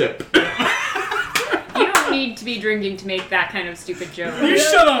one sip. You don't need to be drinking to make that kind of stupid joke. You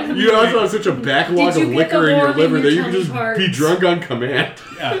shut up. You also have such a backlog Did of you get liquor the in your log in liver your that you can tummy just parts? be drunk on command.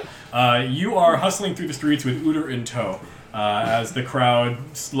 Yeah. You are hustling through the streets with Uter in tow as the crowd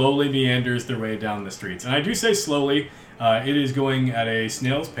slowly meanders their way down the streets. And I do say slowly. It is going at a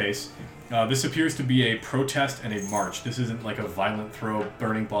snail's pace. This appears to be a protest and a march. This isn't like a violent throw,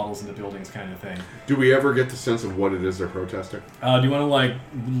 burning bottles into buildings kind of thing. Do we ever get the sense of what it is they're protesting? Do you want to like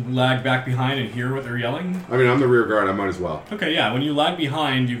lag back behind and hear what they're yelling? I mean, I'm the rear guard. I might as well. Okay, yeah. When you lag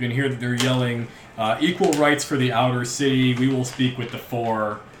behind, you can hear that they're yelling, "Equal rights for the outer city. We will speak with the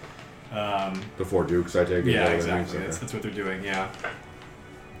four." The four dukes, I take it. Yeah, that exactly. means, okay. That's what they're doing. Yeah.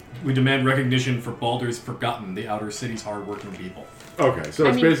 We demand recognition for Baldur's Forgotten, the outer city's hardworking people. Okay, so I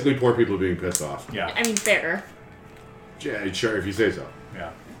it's mean- basically poor people being pissed off. Yeah. I mean, fair. Yeah, sure, if you say so.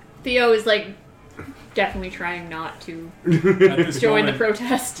 Yeah. Theo is like definitely trying not to At this join the moment,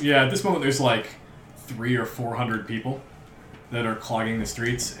 protest. yeah, at this moment there's like 300 or 400 people that are clogging the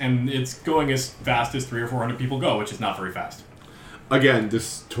streets, and it's going as fast as 300 or 400 people go, which is not very fast. Again,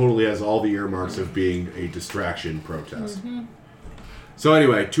 this totally has all the earmarks of being a distraction protest. So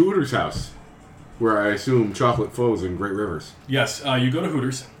anyway, to Hooters' house, where I assume chocolate flows in Great Rivers. Yes, you go to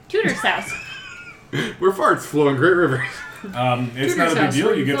Hooters. Tutor's house. Where farts flow in Great Rivers. It's Hooters not a big house deal.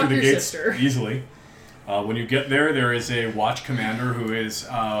 where You you get through fuck the your gates sister. easily. When you get there, there is a watch commander who is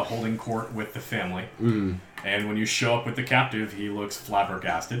holding court with the family. Mm-hmm. And when you show up with the captive, he looks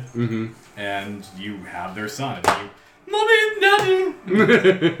flabbergasted. Mm-hmm. And you have their son. And you, Mommy,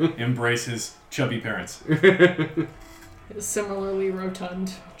 Daddy! Embrace his chubby parents. Similarly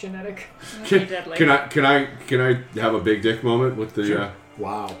rotund genetic. Okay, deadly. Can I have a big dick moment with the?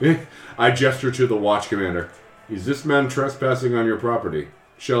 Wow. I gesture to the watch commander. Is this man trespassing on your property?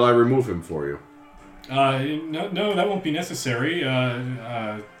 Shall I remove him for you? No, that won't be necessary,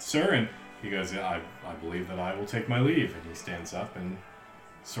 sir. And he goes, I believe that I will take my leave. And he stands up and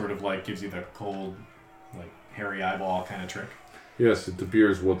sort of like gives you the cold, like hairy eyeball kind of trick. Yes, it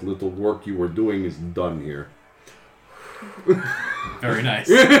appears what little work you were doing is done here. Very nice.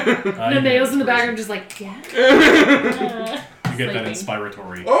 The nails in the background just like, yeah. You get that Sleeping.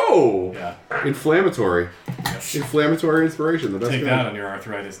 inspiratory. Oh! Yeah. Inflammatory. Yep. Inflammatory inspiration, the best Take kind. that on your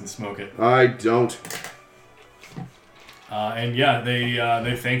arthritis and smoke it. I don't. And yeah,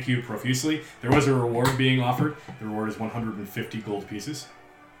 they thank you profusely. There was a reward being offered. The reward is 150 gold pieces.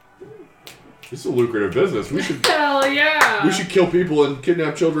 This is a lucrative business. We should Hell yeah. kill people and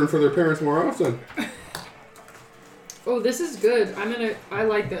kidnap children for their parents more often. Oh, this is good. I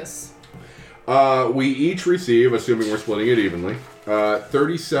like this. We each receive, assuming we're splitting it evenly,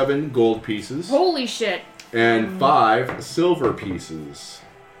 37 gold pieces Holy shit. and 5 silver pieces.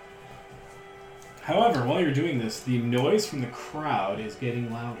 However, while you're doing this, the noise from the crowd is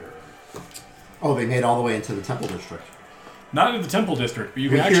getting louder. Oh, they made all the way into the temple district. Not in the temple district, but you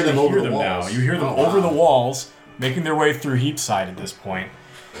We can hear actually them over hear the them now. walls. You hear them Oh, over wow. the walls, making their way through Heapside at this point.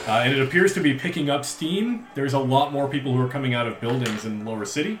 And it appears to be picking up steam. There's a lot more people who are coming out of buildings in the lower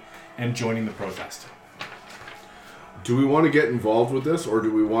city and joining the protest. Do we want to get involved with this, or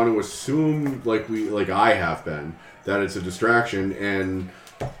do we want to assume, like I have been, that it's a distraction and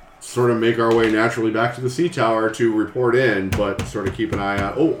sort of make our way naturally back to the sea tower to report in, but sort of keep an eye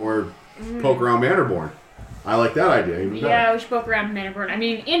out? Oh, or poke around Mannerborn. I like that idea. Even better. Yeah, we should poke around Mannerborn. I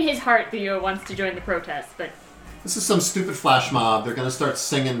mean, in his heart, Theo wants to join the protest, but This is some stupid flash mob. They're gonna start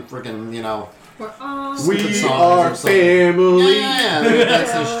singing friggin', you know. We're We stupid songs are or something. family. Yeah, they're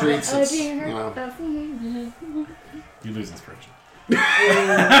dancing in the streets. It's, you know. You lose inspiration.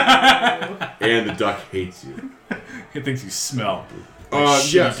 And the duck hates you. It thinks you smell. Like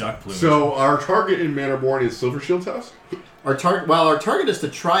shitty Yes. duck plumage. So our target in Mannerborn is Silver Shield's house? Our target is to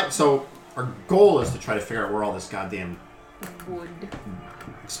try. So our goal is to try to figure out where all this goddamn wood.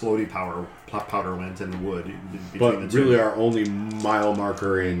 exploding powder went in the wood between But the two. really our only mile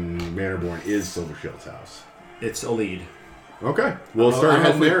marker in Mannerborn is Silver Shield's house. It's a lead. Okay. We'll start I don't know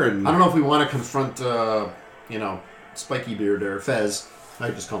heading if we- there and... I don't know if we want to confront, you know, Spiky Beard or Fez. I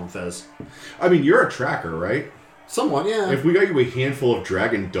just call him Fez. I mean, you're a tracker, right? Somewhat, yeah. If we got you a handful of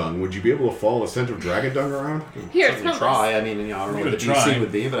dragon dung, would you be able to follow a scent of dragon dung around? Here, Certainly smell try. this. I mean, you know, I don't know Give what it the a try. DC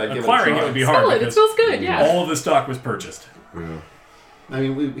would be, but I'd give it a Acquiring try. it would be hard Smell it. It because smells good, yeah. all of the stock was purchased. Yeah. I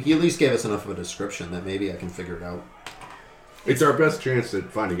mean, he at least gave us enough of a description that maybe I can figure it out. It's our best chance at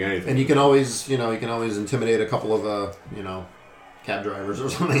finding anything. And you can always, intimidate a couple of, cab drivers or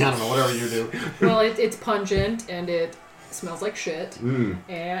something. I don't know, whatever you do. Well, it's pungent and it smells like shit. And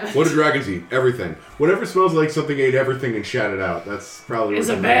What do dragons eat? Everything. Whatever smells like something ate everything and shat it out. That's probably it's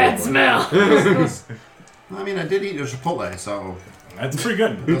what a they bad look like. smell. I mean, I did eat a Chipotle, so That's pretty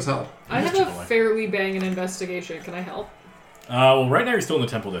good. it does help. I have a fairly banging investigation. Can I help? Well, right now you're still in the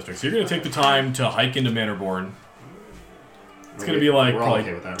Temple District, so you're going to take the time to hike into Mannerborn. It's going to be like We're all probably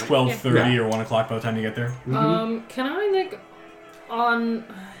okay with that, right? 12:30 Yeah. or 1 o'clock by the time you get there. Can I, Nick, on...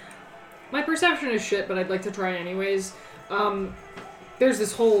 My perception is shit, but I'd like to try anyways. There's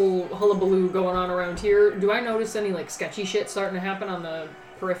this whole hullabaloo going on around here. Do I notice any, like, sketchy shit starting to happen on the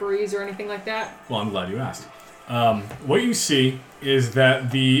peripheries or anything like that? Well, I'm glad you asked. What you see is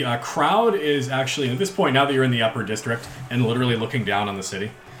that the crowd is actually, at this point, now that you're in the upper district and literally looking down on the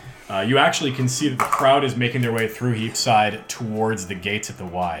city, you actually can see that the crowd is making their way through Heapside towards the gates at the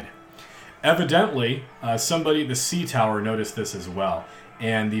Wide. Evidently, somebody at the sea tower noticed this as well.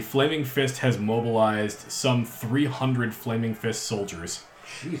 and the Flaming Fist has mobilized some 300 Flaming Fist soldiers,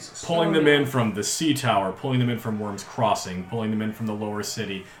 Jesus. pulling them in from the Sea Tower, pulling them in from Worm's Crossing, pulling them in from the lower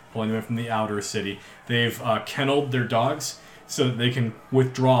city, pulling them in from the outer city. They've kenneled their dogs so that they can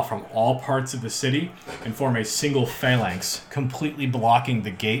withdraw from all parts of the city and form a single phalanx, completely blocking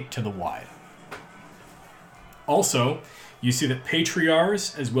the gate to the wide. Also, you see that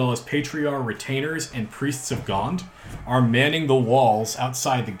patriarchs, as well as patriarch retainers and priests of Gond, are manning the walls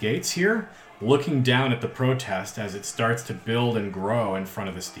outside the gates here, looking down at the protest as it starts to build and grow in front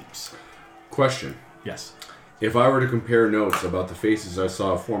of the steeps. Question. Yes. If I were to compare notes about the faces I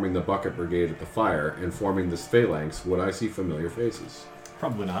saw forming the Bucket Brigade at the fire and forming this phalanx, would I see familiar faces?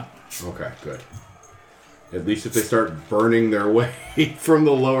 Probably not. Okay, good. At least if they start burning their way from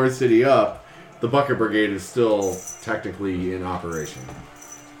the lower city up, the Bucket Brigade is still technically in operation.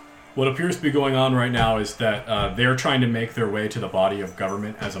 What appears to be going on right now is that they're trying to make their way to the body of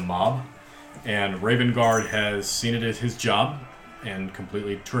government as a mob, and Ravengard has seen it as his job, and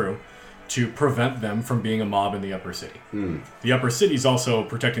completely true, to prevent them from being a mob in the upper city. The upper city is also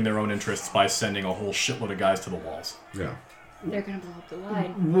protecting their own interests by sending a whole shitload of guys to the walls. Yeah. They're gonna blow up the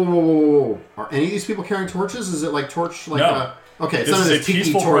line. Whoa. Are any of these people carrying torches? Is it like torch like No. Okay, it's This not is a this tiki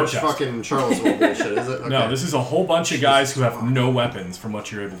peaceful torch protest. fucking Charlottesville bullshit, is it? Okay. No, this is a whole bunch of guys who have no weapons from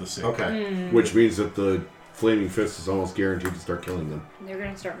what you're able to see. Okay. Which means that the Flaming Fist is almost guaranteed to start killing them. They're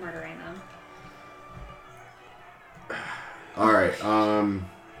gonna start murdering them. Alright,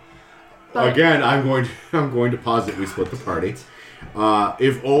 But- again, I'm going to posit we split the party.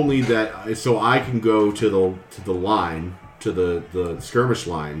 If only that so I can go to the line, to the skirmish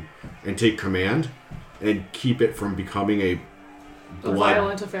line, and take command and keep it from becoming a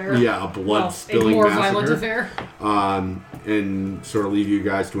violent affair. Yeah, a blood Well, a spilling more massacre. violent affair. And sort of leave you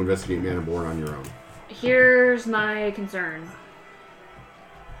guys to investigate Mannerborn on your own. Here's my concern.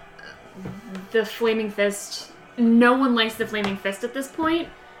 The Flaming Fist. No one likes the Flaming Fist at this point,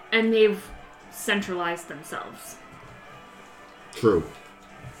 and they've centralized themselves. True.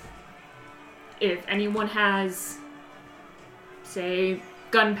 If anyone has, say,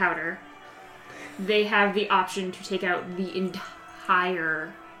 gunpowder, they have the option to take out the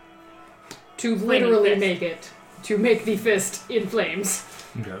entire... To Flaming literally fist. make it. To make the fist in flames.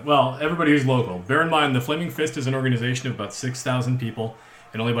 Okay. Well, everybody who's local. Bear in mind, the Flaming Fist is an organization of about 6,000 people,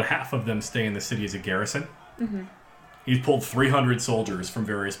 and only about half of them stay in the city as a garrison. Mm-hmm. He's pulled 300 soldiers from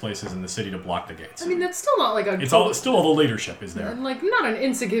various places in the city to block the gates. I mean, that's still not like a... It's all still all the leadership is there. And like, not an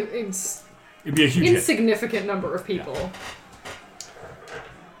insignificant It'd be a huge hit. insignificant number of people.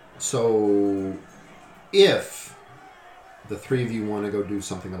 So, if the three of you want to go do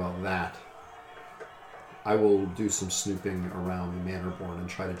something about that, I will do some snooping around Mannerborn and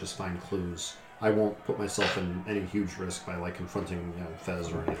try to just find clues. I won't put myself in any huge risk by like confronting,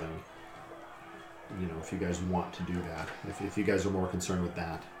 Fez or anything. If you guys want to do that, if you guys are more concerned with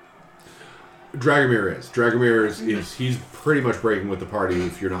that. Dragomir is. Dragomir is he's pretty much breaking with the party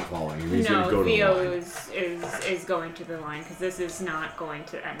if you're not following him. He's going to go to the Theo line. is going to the line, because this is not going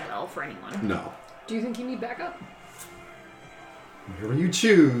to end well for anyone. No. Do you think you need backup? Whatever you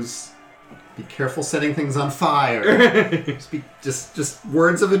choose, be careful setting things on fire. just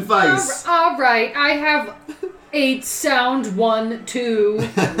words of advice. All right, I have 8 sound 1, 2.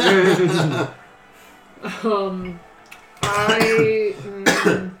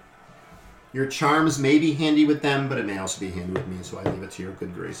 Your charms may be handy with them, but it may also be handy with me, so I leave it to your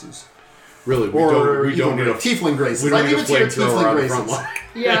good graces. Really, we Or don't need a tiefling graces. we don't I need leave a it to your flamethrower tiefling on the front graces. line.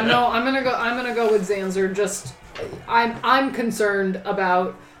 Yeah, no, I'm gonna go with Zanzer. Just, I'm concerned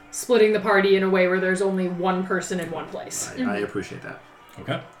about splitting the party in a way where there's only one person in one place. I appreciate that.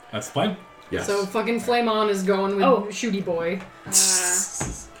 Okay, that's the plan. Yes. So fucking Flame On is going with Oh. Shooty Boy. Shit,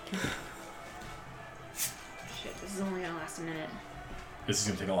 this is only gonna last a minute. This is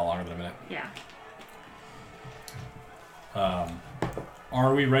gonna take a lot longer than a minute. Yeah.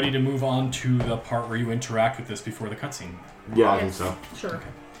 Are we ready to move on to the part where you interact with this before the cutscene? Yeah, I think so. Sure.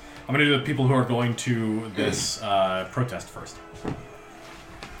 I'm gonna do the people who are going to this protest first.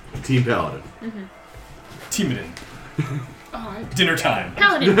 Team Paladin. Timidin. Dinner time.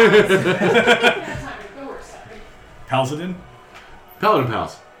 Paladin! Palzadin? Paladin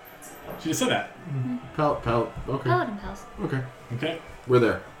Pals. She just said that. Okay. Paladin pals. Okay. Okay. We're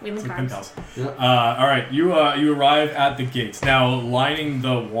there. Wheeling Pen carbs. pals. Yeah. All right, you arrive at the gates. Now, lining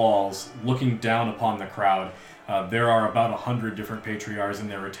the walls, looking down upon the crowd, there are about 100 different patriarchs and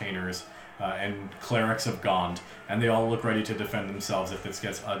their retainers and clerics of Gond, and they all look ready to defend themselves if this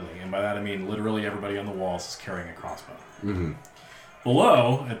gets ugly. And by that I mean literally everybody on the walls is carrying a crossbow. Mm-hmm.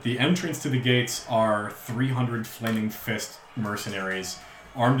 Below, at the entrance to the gates, are 300 Flaming Fist mercenaries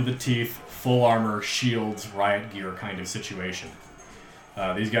armed to the teeth, full armor, shields, riot gear kind of situation.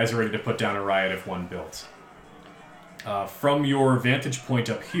 These guys are ready to put down a riot if one builds. From your vantage point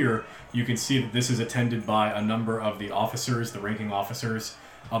up here, you can see that this is attended by a number of the officers, the ranking officers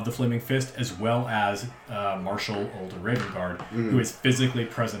of the Flaming Fist, as well as Marshal Older Ravengard, who is physically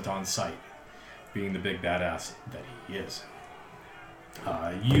present on site, being the big badass that he is.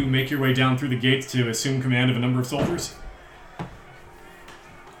 You make your way down through the gates to assume command of a number of soldiers.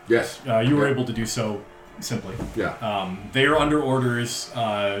 Yes. You were able to do so simply. Yeah. They are under orders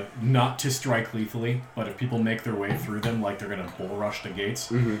not to strike lethally, but if people make their way through them like they're going to bull rush the gates,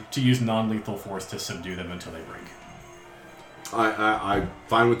 to use non-lethal force to subdue them until they break. I'm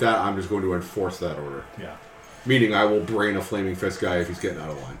fine with that. I'm just going to enforce that order. Yeah. Meaning I will brain a Flaming Fist guy if he's getting out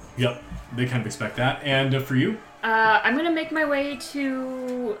of line. Yep. They kind of expect that. And for you? I'm going to make my way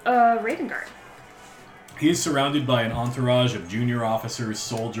to Ravengard. He is surrounded by an entourage of junior officers,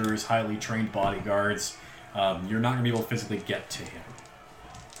 soldiers, highly trained bodyguards. You're not going to be able to physically get to him.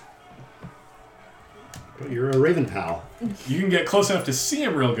 But you're a Raven pal. You can get close enough to see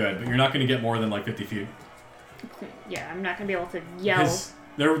him real good, but you're not going to get more than like 50 feet. Yeah, I'm not going to be able to yell.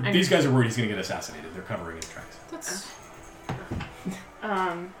 These guys are worried he's going to get assassinated. They're covering his tracks.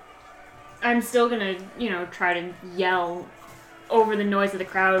 I'm still going to, try to yell over the noise of the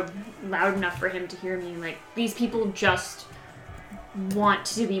crowd loud enough for him to hear me. Like, these people just want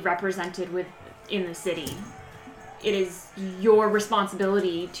to be represented in the city. It is your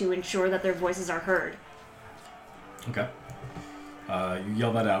responsibility to ensure that their voices are heard. Okay. You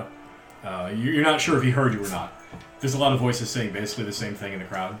yell that out. You're not sure if he heard you or not. There's a lot of voices saying basically the same thing in the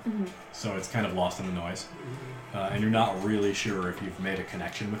crowd, so it's kind of lost in the noise. And you're not really sure if you've made a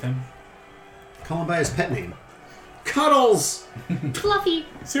connection with him. Call him by his pet name. Cuddles! Fluffy!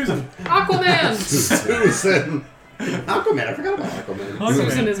 Susan! Aquaman! Susan! Aquaman, I forgot about Aquaman.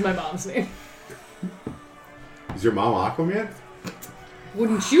 Susan is my mom's name. Is your mom Aquaman?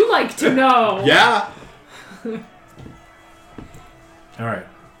 Wouldn't you like to know? Yeah! Alright.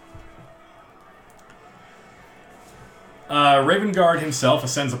 Ravengard himself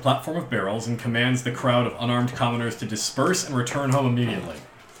ascends a platform of barrels and commands the crowd of unarmed commoners to disperse and return home immediately.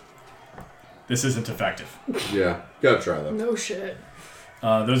 This isn't effective. Yeah, gotta try that. No shit.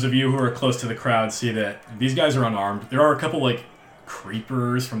 Those of you who are close to the crowd see that these guys are unarmed. There are a couple,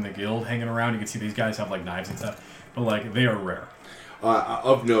 creepers from the guild hanging around. You can see these guys have, knives and stuff. But, they are rare.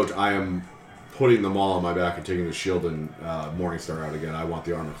 Of note, I am putting them all on my back and taking the shield and Morningstar out again. I want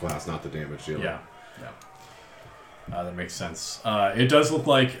the armor class, not the damage shield. Yeah. That makes sense. It does look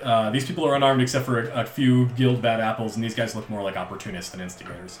like these people are unarmed except for a few guild bad apples, and these guys look more like opportunists than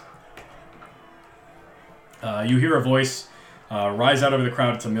instigators. You hear a voice rise out over the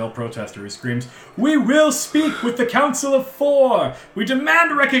crowd. It's a male protester who screams, "We will speak with the Council of Four! We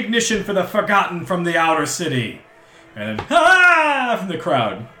demand recognition for the forgotten from the outer city!" And then, "Ha!" from the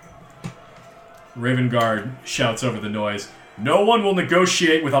crowd. Ravengard shouts over the noise, "No one will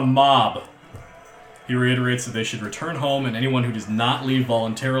negotiate with a mob!" He reiterates that they should return home, and anyone who does not leave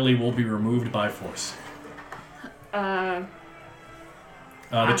voluntarily will be removed by force. The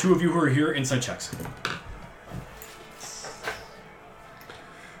two of you who are here, inside checks.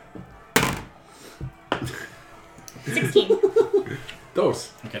 16.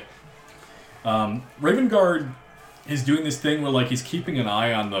 Those. Okay. Ravengard is doing this thing where he's keeping an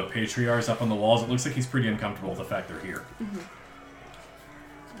eye on the patriarchs up on the walls. It looks like he's pretty uncomfortable with the fact they're here.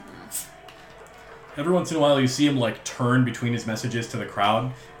 Every once in a while you see him turn between his messages to the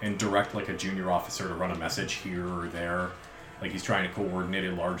crowd and direct a junior officer to run a message here or there. He's trying to coordinate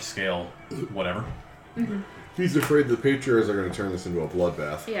a large scale whatever. He's afraid the Patriarchs are going to turn this into a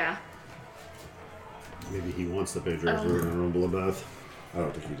bloodbath. Yeah. Maybe he wants the Patriarchs to run a bloodbath. I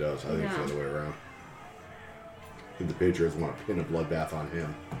don't think he does. I think it's the other way around. I think the Patriots want to pin a bloodbath on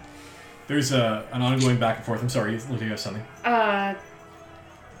him. There's an ongoing back and forth. I'm sorry, Lydia, you have something? I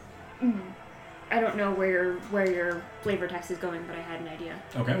don't know where your flavor text is going, but I had an idea.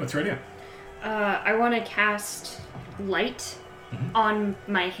 Okay, what's your idea? I want to cast light on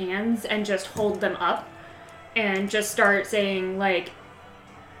my hands and just hold them up and just start saying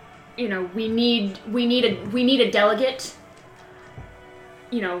we need a delegate.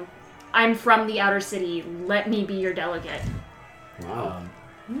 I'm from the outer city. Let me be your delegate. Wow.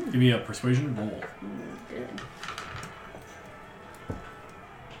 Give me a persuasion roll. Good.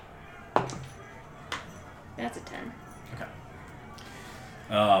 That's a 10.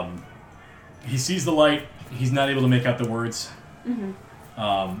 Okay. He sees the light. He's not able to make out the words.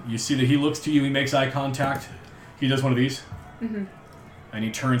 You see that he looks to you. He makes eye contact. He does one of these. And he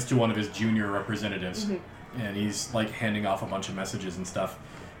turns to one of his junior representatives. and he's like handing off a bunch of messages and stuff,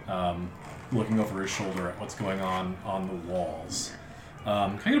 looking over his shoulder at what's going on the walls.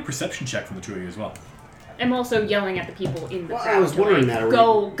 Can I get a perception check from the two of you as well? I'm also yelling at the people in the Well, crowd. I was to, wondering like,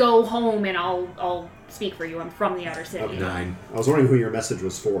 that. Go home, and I'll speak for you. I'm from the outer city. Okay. 9. I was wondering who your message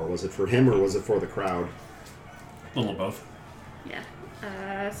was for. Was it for him or was it for the crowd? A little of both.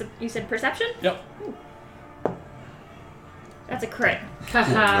 Yeah. So you said perception? Yep. That's a crit.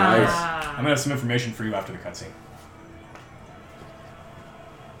 I'm gonna have some information for you after the cutscene.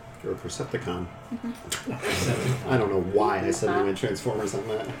 You're a Percepticon. I don't know why I suddenly went Transformers on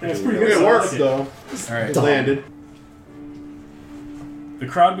that. That's pretty good. It worked, Solid. though. All right. It landed. The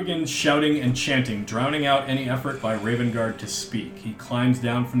crowd begins shouting and chanting, drowning out any effort by Ravengard to speak. He climbs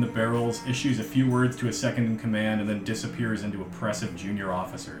down from the barrels, issues a few words to a second in command, and then disappears into a press of junior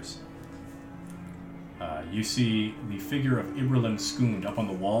officers. You see the figure of Ibrahim Skund up on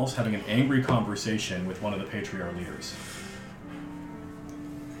the walls having an angry conversation with one of the Patriarch leaders.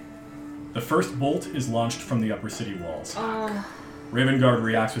 The first bolt is launched from the upper city walls. Ravengard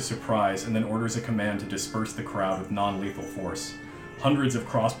reacts with surprise and then orders a command to disperse the crowd with non-lethal force. Hundreds of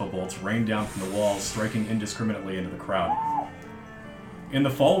crossbow bolts rain down from the walls, striking indiscriminately into the crowd. In the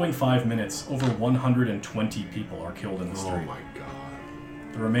following 5 minutes, over 120 people are killed in the street. Oh my god.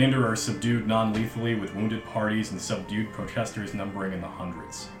 The remainder are subdued non-lethally, with wounded parties and subdued protesters numbering in the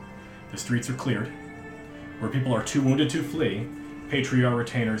hundreds. The streets are cleared. Where people are too wounded to flee, Patriarch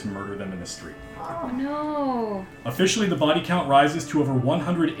retainers murder them in the street. Oh no. Officially, the body count rises to over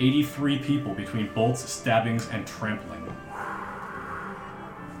 183 people between bolts, stabbings, and trampling.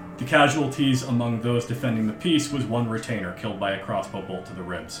 The casualties among those defending the peace was one retainer killed by a crossbow bolt to the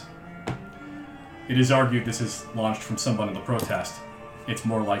ribs. It is argued this is launched from someone in the protest. It's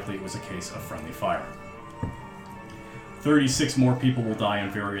more likely it was a case of friendly fire. 36 more people will die in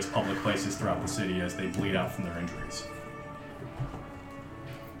various public places throughout the city as they bleed out from their injuries.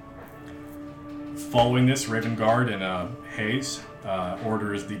 Following this, Ravengard and Hayes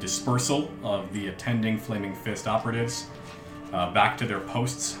orders the dispersal of the attending Flaming Fist operatives back to their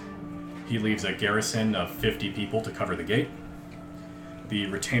posts. He leaves a garrison of 50 people to cover the gate. The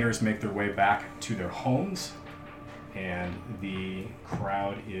retainers make their way back to their homes, and the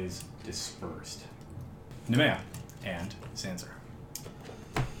crowd is dispersed. Nemea and Zanzer.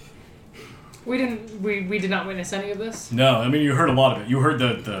 We did not witness any of this. No, I mean, you heard a lot of it. You heard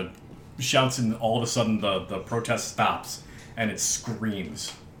the shouts, and all of a sudden the protest stops, and it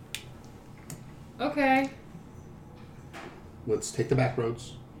screams. Okay. Let's take the back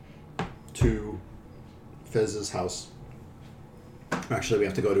roads to Fez's house. Actually, we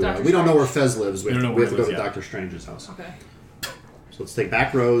have to go to... Dr. we don't know where Strange. Fez lives. We We have, don't know we where have to he go to lives Dr. Strange's house. Okay. So let's take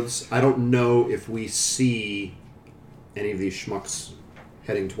back roads. I don't know if we see any of these schmucks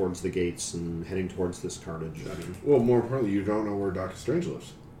heading towards the gates and heading towards this carnage. I mean, Well, more importantly, you don't know where Doctor Strange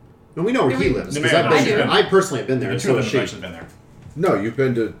lives. no, we know where Yeah, he we- lives. No, 'Cause man, I've been I do. there. I personally have been there. The and two so of has them have she. actually been there. No, you've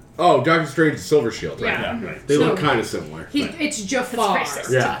been to... Oh, Doctor Strange's Silver Shield, right? Yeah. Right. They look So- kind of similar. It's Jafar. That's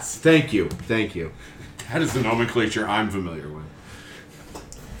racist. Yes, thank you. Thank you. That is the nomenclature I'm familiar with.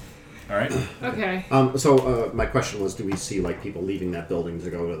 All right. Okay. So my question was, do we see like people leaving that building to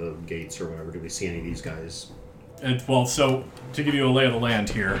go to the gates or whatever? Do we see any of these guys? Well, so to give you a lay of the land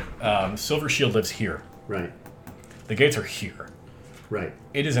here, Silver Shield lives here. Right. The gates are here. Right.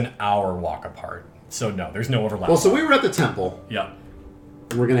 It is an hour walk apart. So no, there's no overlap. Well, so we were at the temple. Yeah.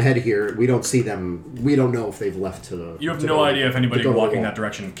 We're gonna head here. We don't see them. We don't know if they've left to the. You have to no go- idea if anybody to go to the walking wall. that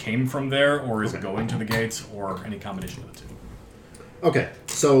direction came from there or is Okay. going to the gates or any combination of the two. Okay,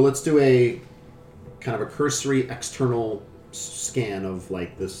 so let's do a kind of a cursory external scan of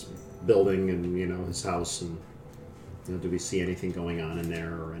like this building and his house and do we see anything going on in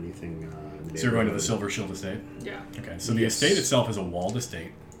there or anything? In the So you're going to the neighborhood? Silver Shield estate? Yeah. Okay, so the Yes. estate itself is a walled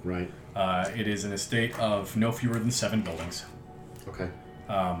estate. Right. It is an estate of no fewer than 7 buildings. Okay.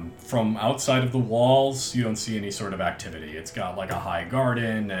 From outside of the walls, you don't see any sort of activity. It's got like a high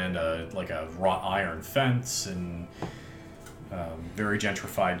garden and a wrought iron fence and very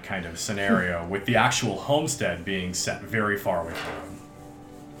gentrified kind of scenario, with the actual homestead being set very far away from the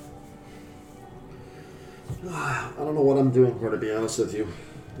road. I don't know what I'm doing here, to be honest with you.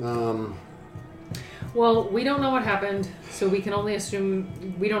 Well, we don't know what happened, so we can only assume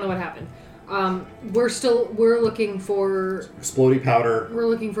we don't know what happened. We're looking for Exploding powder,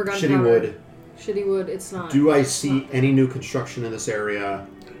 gunpowder. shitty wood. Shitty wood. It's not. Do I see any new construction in this area?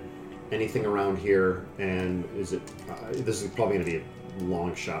 Anything around here? And is it? This is probably going to be a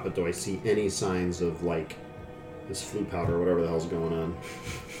long shot, but do I see any signs of like this flue powder or whatever the hell's going on?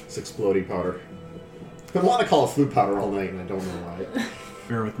 This exploding powder. I want to call it flue powder all night, and I don't know why.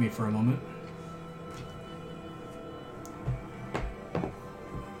 Bear with me for a moment.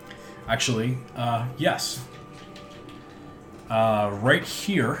 Actually, yes. Right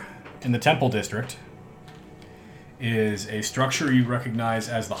here in the Temple District is a structure you recognize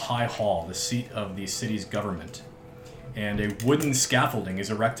as the High Hall, the seat of the city's government. And a wooden scaffolding is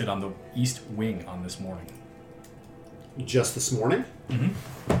erected on the east wing on this morning. Just this morning?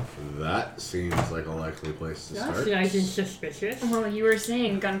 That seems like a likely place to That's start. nice and suspicious. Well, you were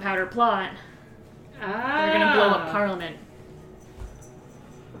saying gunpowder plot. Ah. They're gonna blow up Parliament.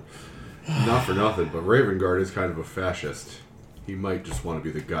 Not for nothing, but Ravengard is kind of a fascist. He might just want to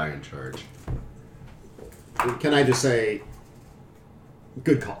be the guy in charge. Can I just say,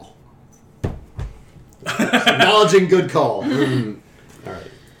 good call. Acknowledging good call. All right.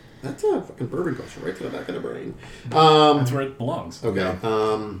 That's a fucking bourbon culture right to the back of the brain. That's where it belongs. Okay.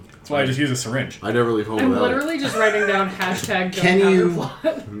 That's why I just use a syringe. I never leave home I'm without it. literally just writing down hashtag Can gunpowder you-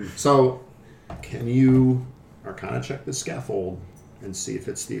 plot. So, can you Arcana check the scaffold and see if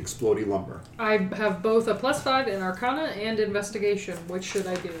it's the exploding lumber? I have both a +5 in Arcana and Investigation. Which should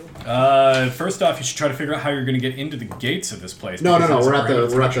I do? First off, you should try to figure out how you're going to get into the gates of this place. No. because it's We're a at the.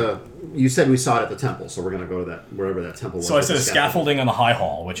 prohibited We're at structure. the. You said we saw it at the temple, so we're gonna go to that wherever that temple was. So I with said the a scaffolding on the High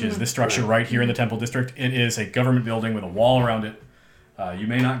Hall, which is this structure right here in the Temple District. It is a government building with a wall around it. You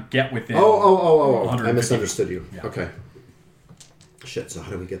may not get within. Oh! 150 I misunderstood you. Yeah. Okay. Shit. So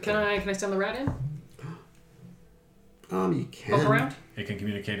how do we get Can there? I send the rat in? You can. Poke around? It can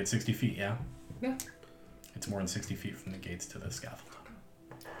communicate at 60 feet, yeah. Yeah. It's more than 60 feet from the gates to the scaffold.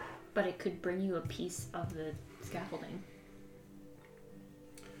 But it could bring you a piece of the scaffolding.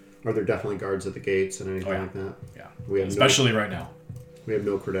 Are there definitely guards at the gates and anything Oh, yeah. like that? Yeah. We have Especially right now. We have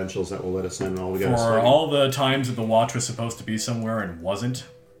no credentials that will let us in. All we got For all the times that the watch was supposed to be somewhere and wasn't,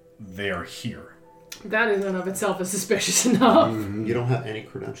 they are here. That in and of itself is suspicious enough. You don't have any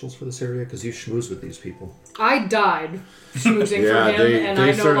credentials for this area because you schmooze with these people. I died schmoozing Yeah, for him, they- and they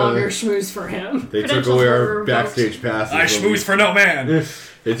I no sorta- longer schmooze for him. They took Credentials away were our revoked. backstage passes. I when we- schmooze for no man!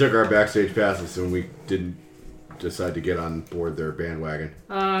 They took our backstage passes when we didn't decide to get on board their bandwagon.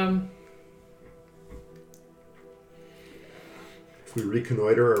 If we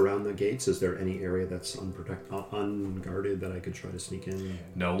reconnoiter around the gates, is there any area that's unguarded that I could try to sneak in?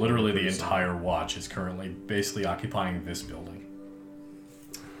 No, literally the entire watch is currently basically occupying this building.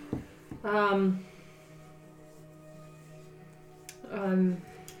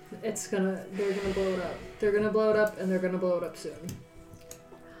 They're gonna blow it up. They're gonna blow it up, and they're gonna blow it up soon.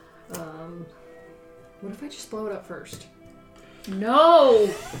 What if I just blow it up first? No!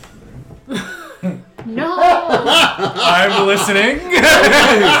 No! I'm listening!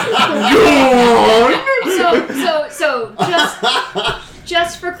 So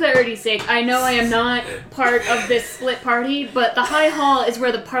just for clarity's sake, I know I am not part of this split party, but the High Hall is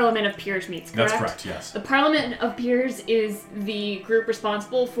where the Parliament of Peers meets, correct? That's correct, yes. The Parliament of Peers is the group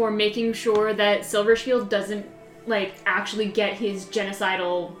responsible for making sure that Silvershield doesn't, actually get his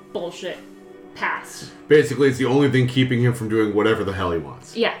genocidal bullshit passed. Basically, it's the only thing keeping him from doing whatever the hell he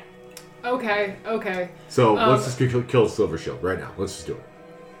wants. Yeah. Okay. So let's just kill Silver Shield right now. Let's just do it.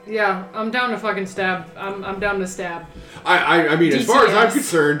 Yeah, I'm down to fucking stab. I'm down to stab. I mean, as far as I'm DCS.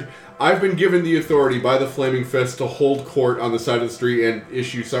 concerned, I've been given the authority by the Flaming Fist to hold court on the side of the street and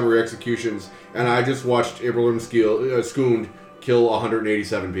issue summary executions, and I just watched Ibrahim Skund kill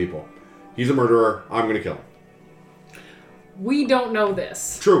 187 people. He's a murderer. I'm gonna kill him. We don't know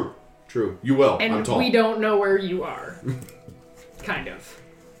this. True. You will. I'm And tall. we don't know where you are. Kind of.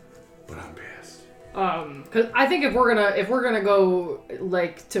 But I'm pissed. Cause I think if we're gonna go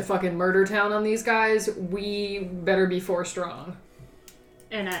to fucking Murder Town on these guys, we better be 4 strong.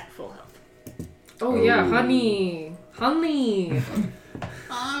 And at full health. Oh yeah, honey. I'm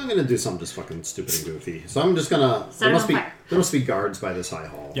gonna do something just fucking stupid and goofy. So I'm just gonna. Set it on fire. There must be guards by this high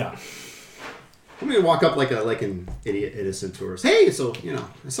hall. Yeah. I'm gonna walk up like an idiot innocent tourist. Hey, so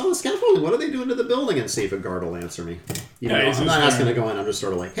I saw the scaffolding. What are they doing to the building? And see if a guard will answer me. I'm not asking to go in. I'm just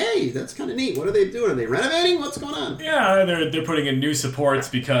sort of like, hey, that's kind of neat. What are they doing? Are they renovating? What's going on? Yeah, they're putting in new supports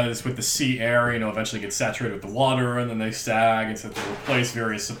because with the sea air, eventually gets saturated with the water and then they sag, and so they replace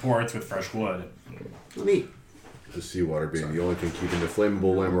various supports with fresh wood. Well, neat. The seawater being the only thing keeping the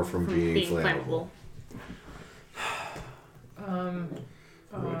flammable lammer from being flammable. Where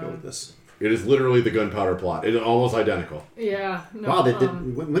do I go with this? It is literally the gunpowder plot. It is almost identical. Yeah. No, Wow, they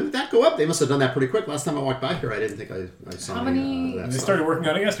did. When did that go up? They must have done that pretty quick. Last time I walked by here, I didn't think I saw How any many- of that They stuff. started working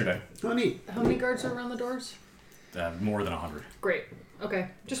on it yesterday. Oh, neat. How many guards are around the doors? More than 100. Great. Okay.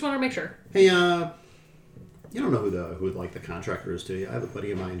 Just want to make sure. Hey, You don't know who the contractor is, do you? I have a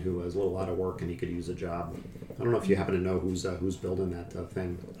buddy of mine who is a little out of work and he could use a job. I don't know if you happen to know who's building that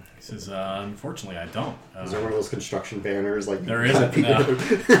thing. He says, unfortunately, I don't. Is there one of those construction banners like There isn't. No. It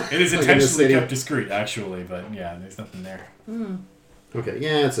is Like in the intentionally city. kept discreet, actually, but yeah, there's nothing there. Okay,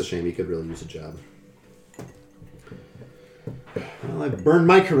 yeah, it's a shame. He could really use a job. Well, I burned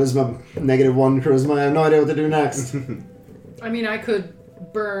my charisma. -1 charisma. I have no idea what to do next. I mean, I could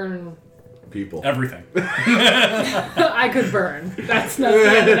burn. People. Everything. I could burn. That's the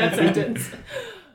end of that sentence.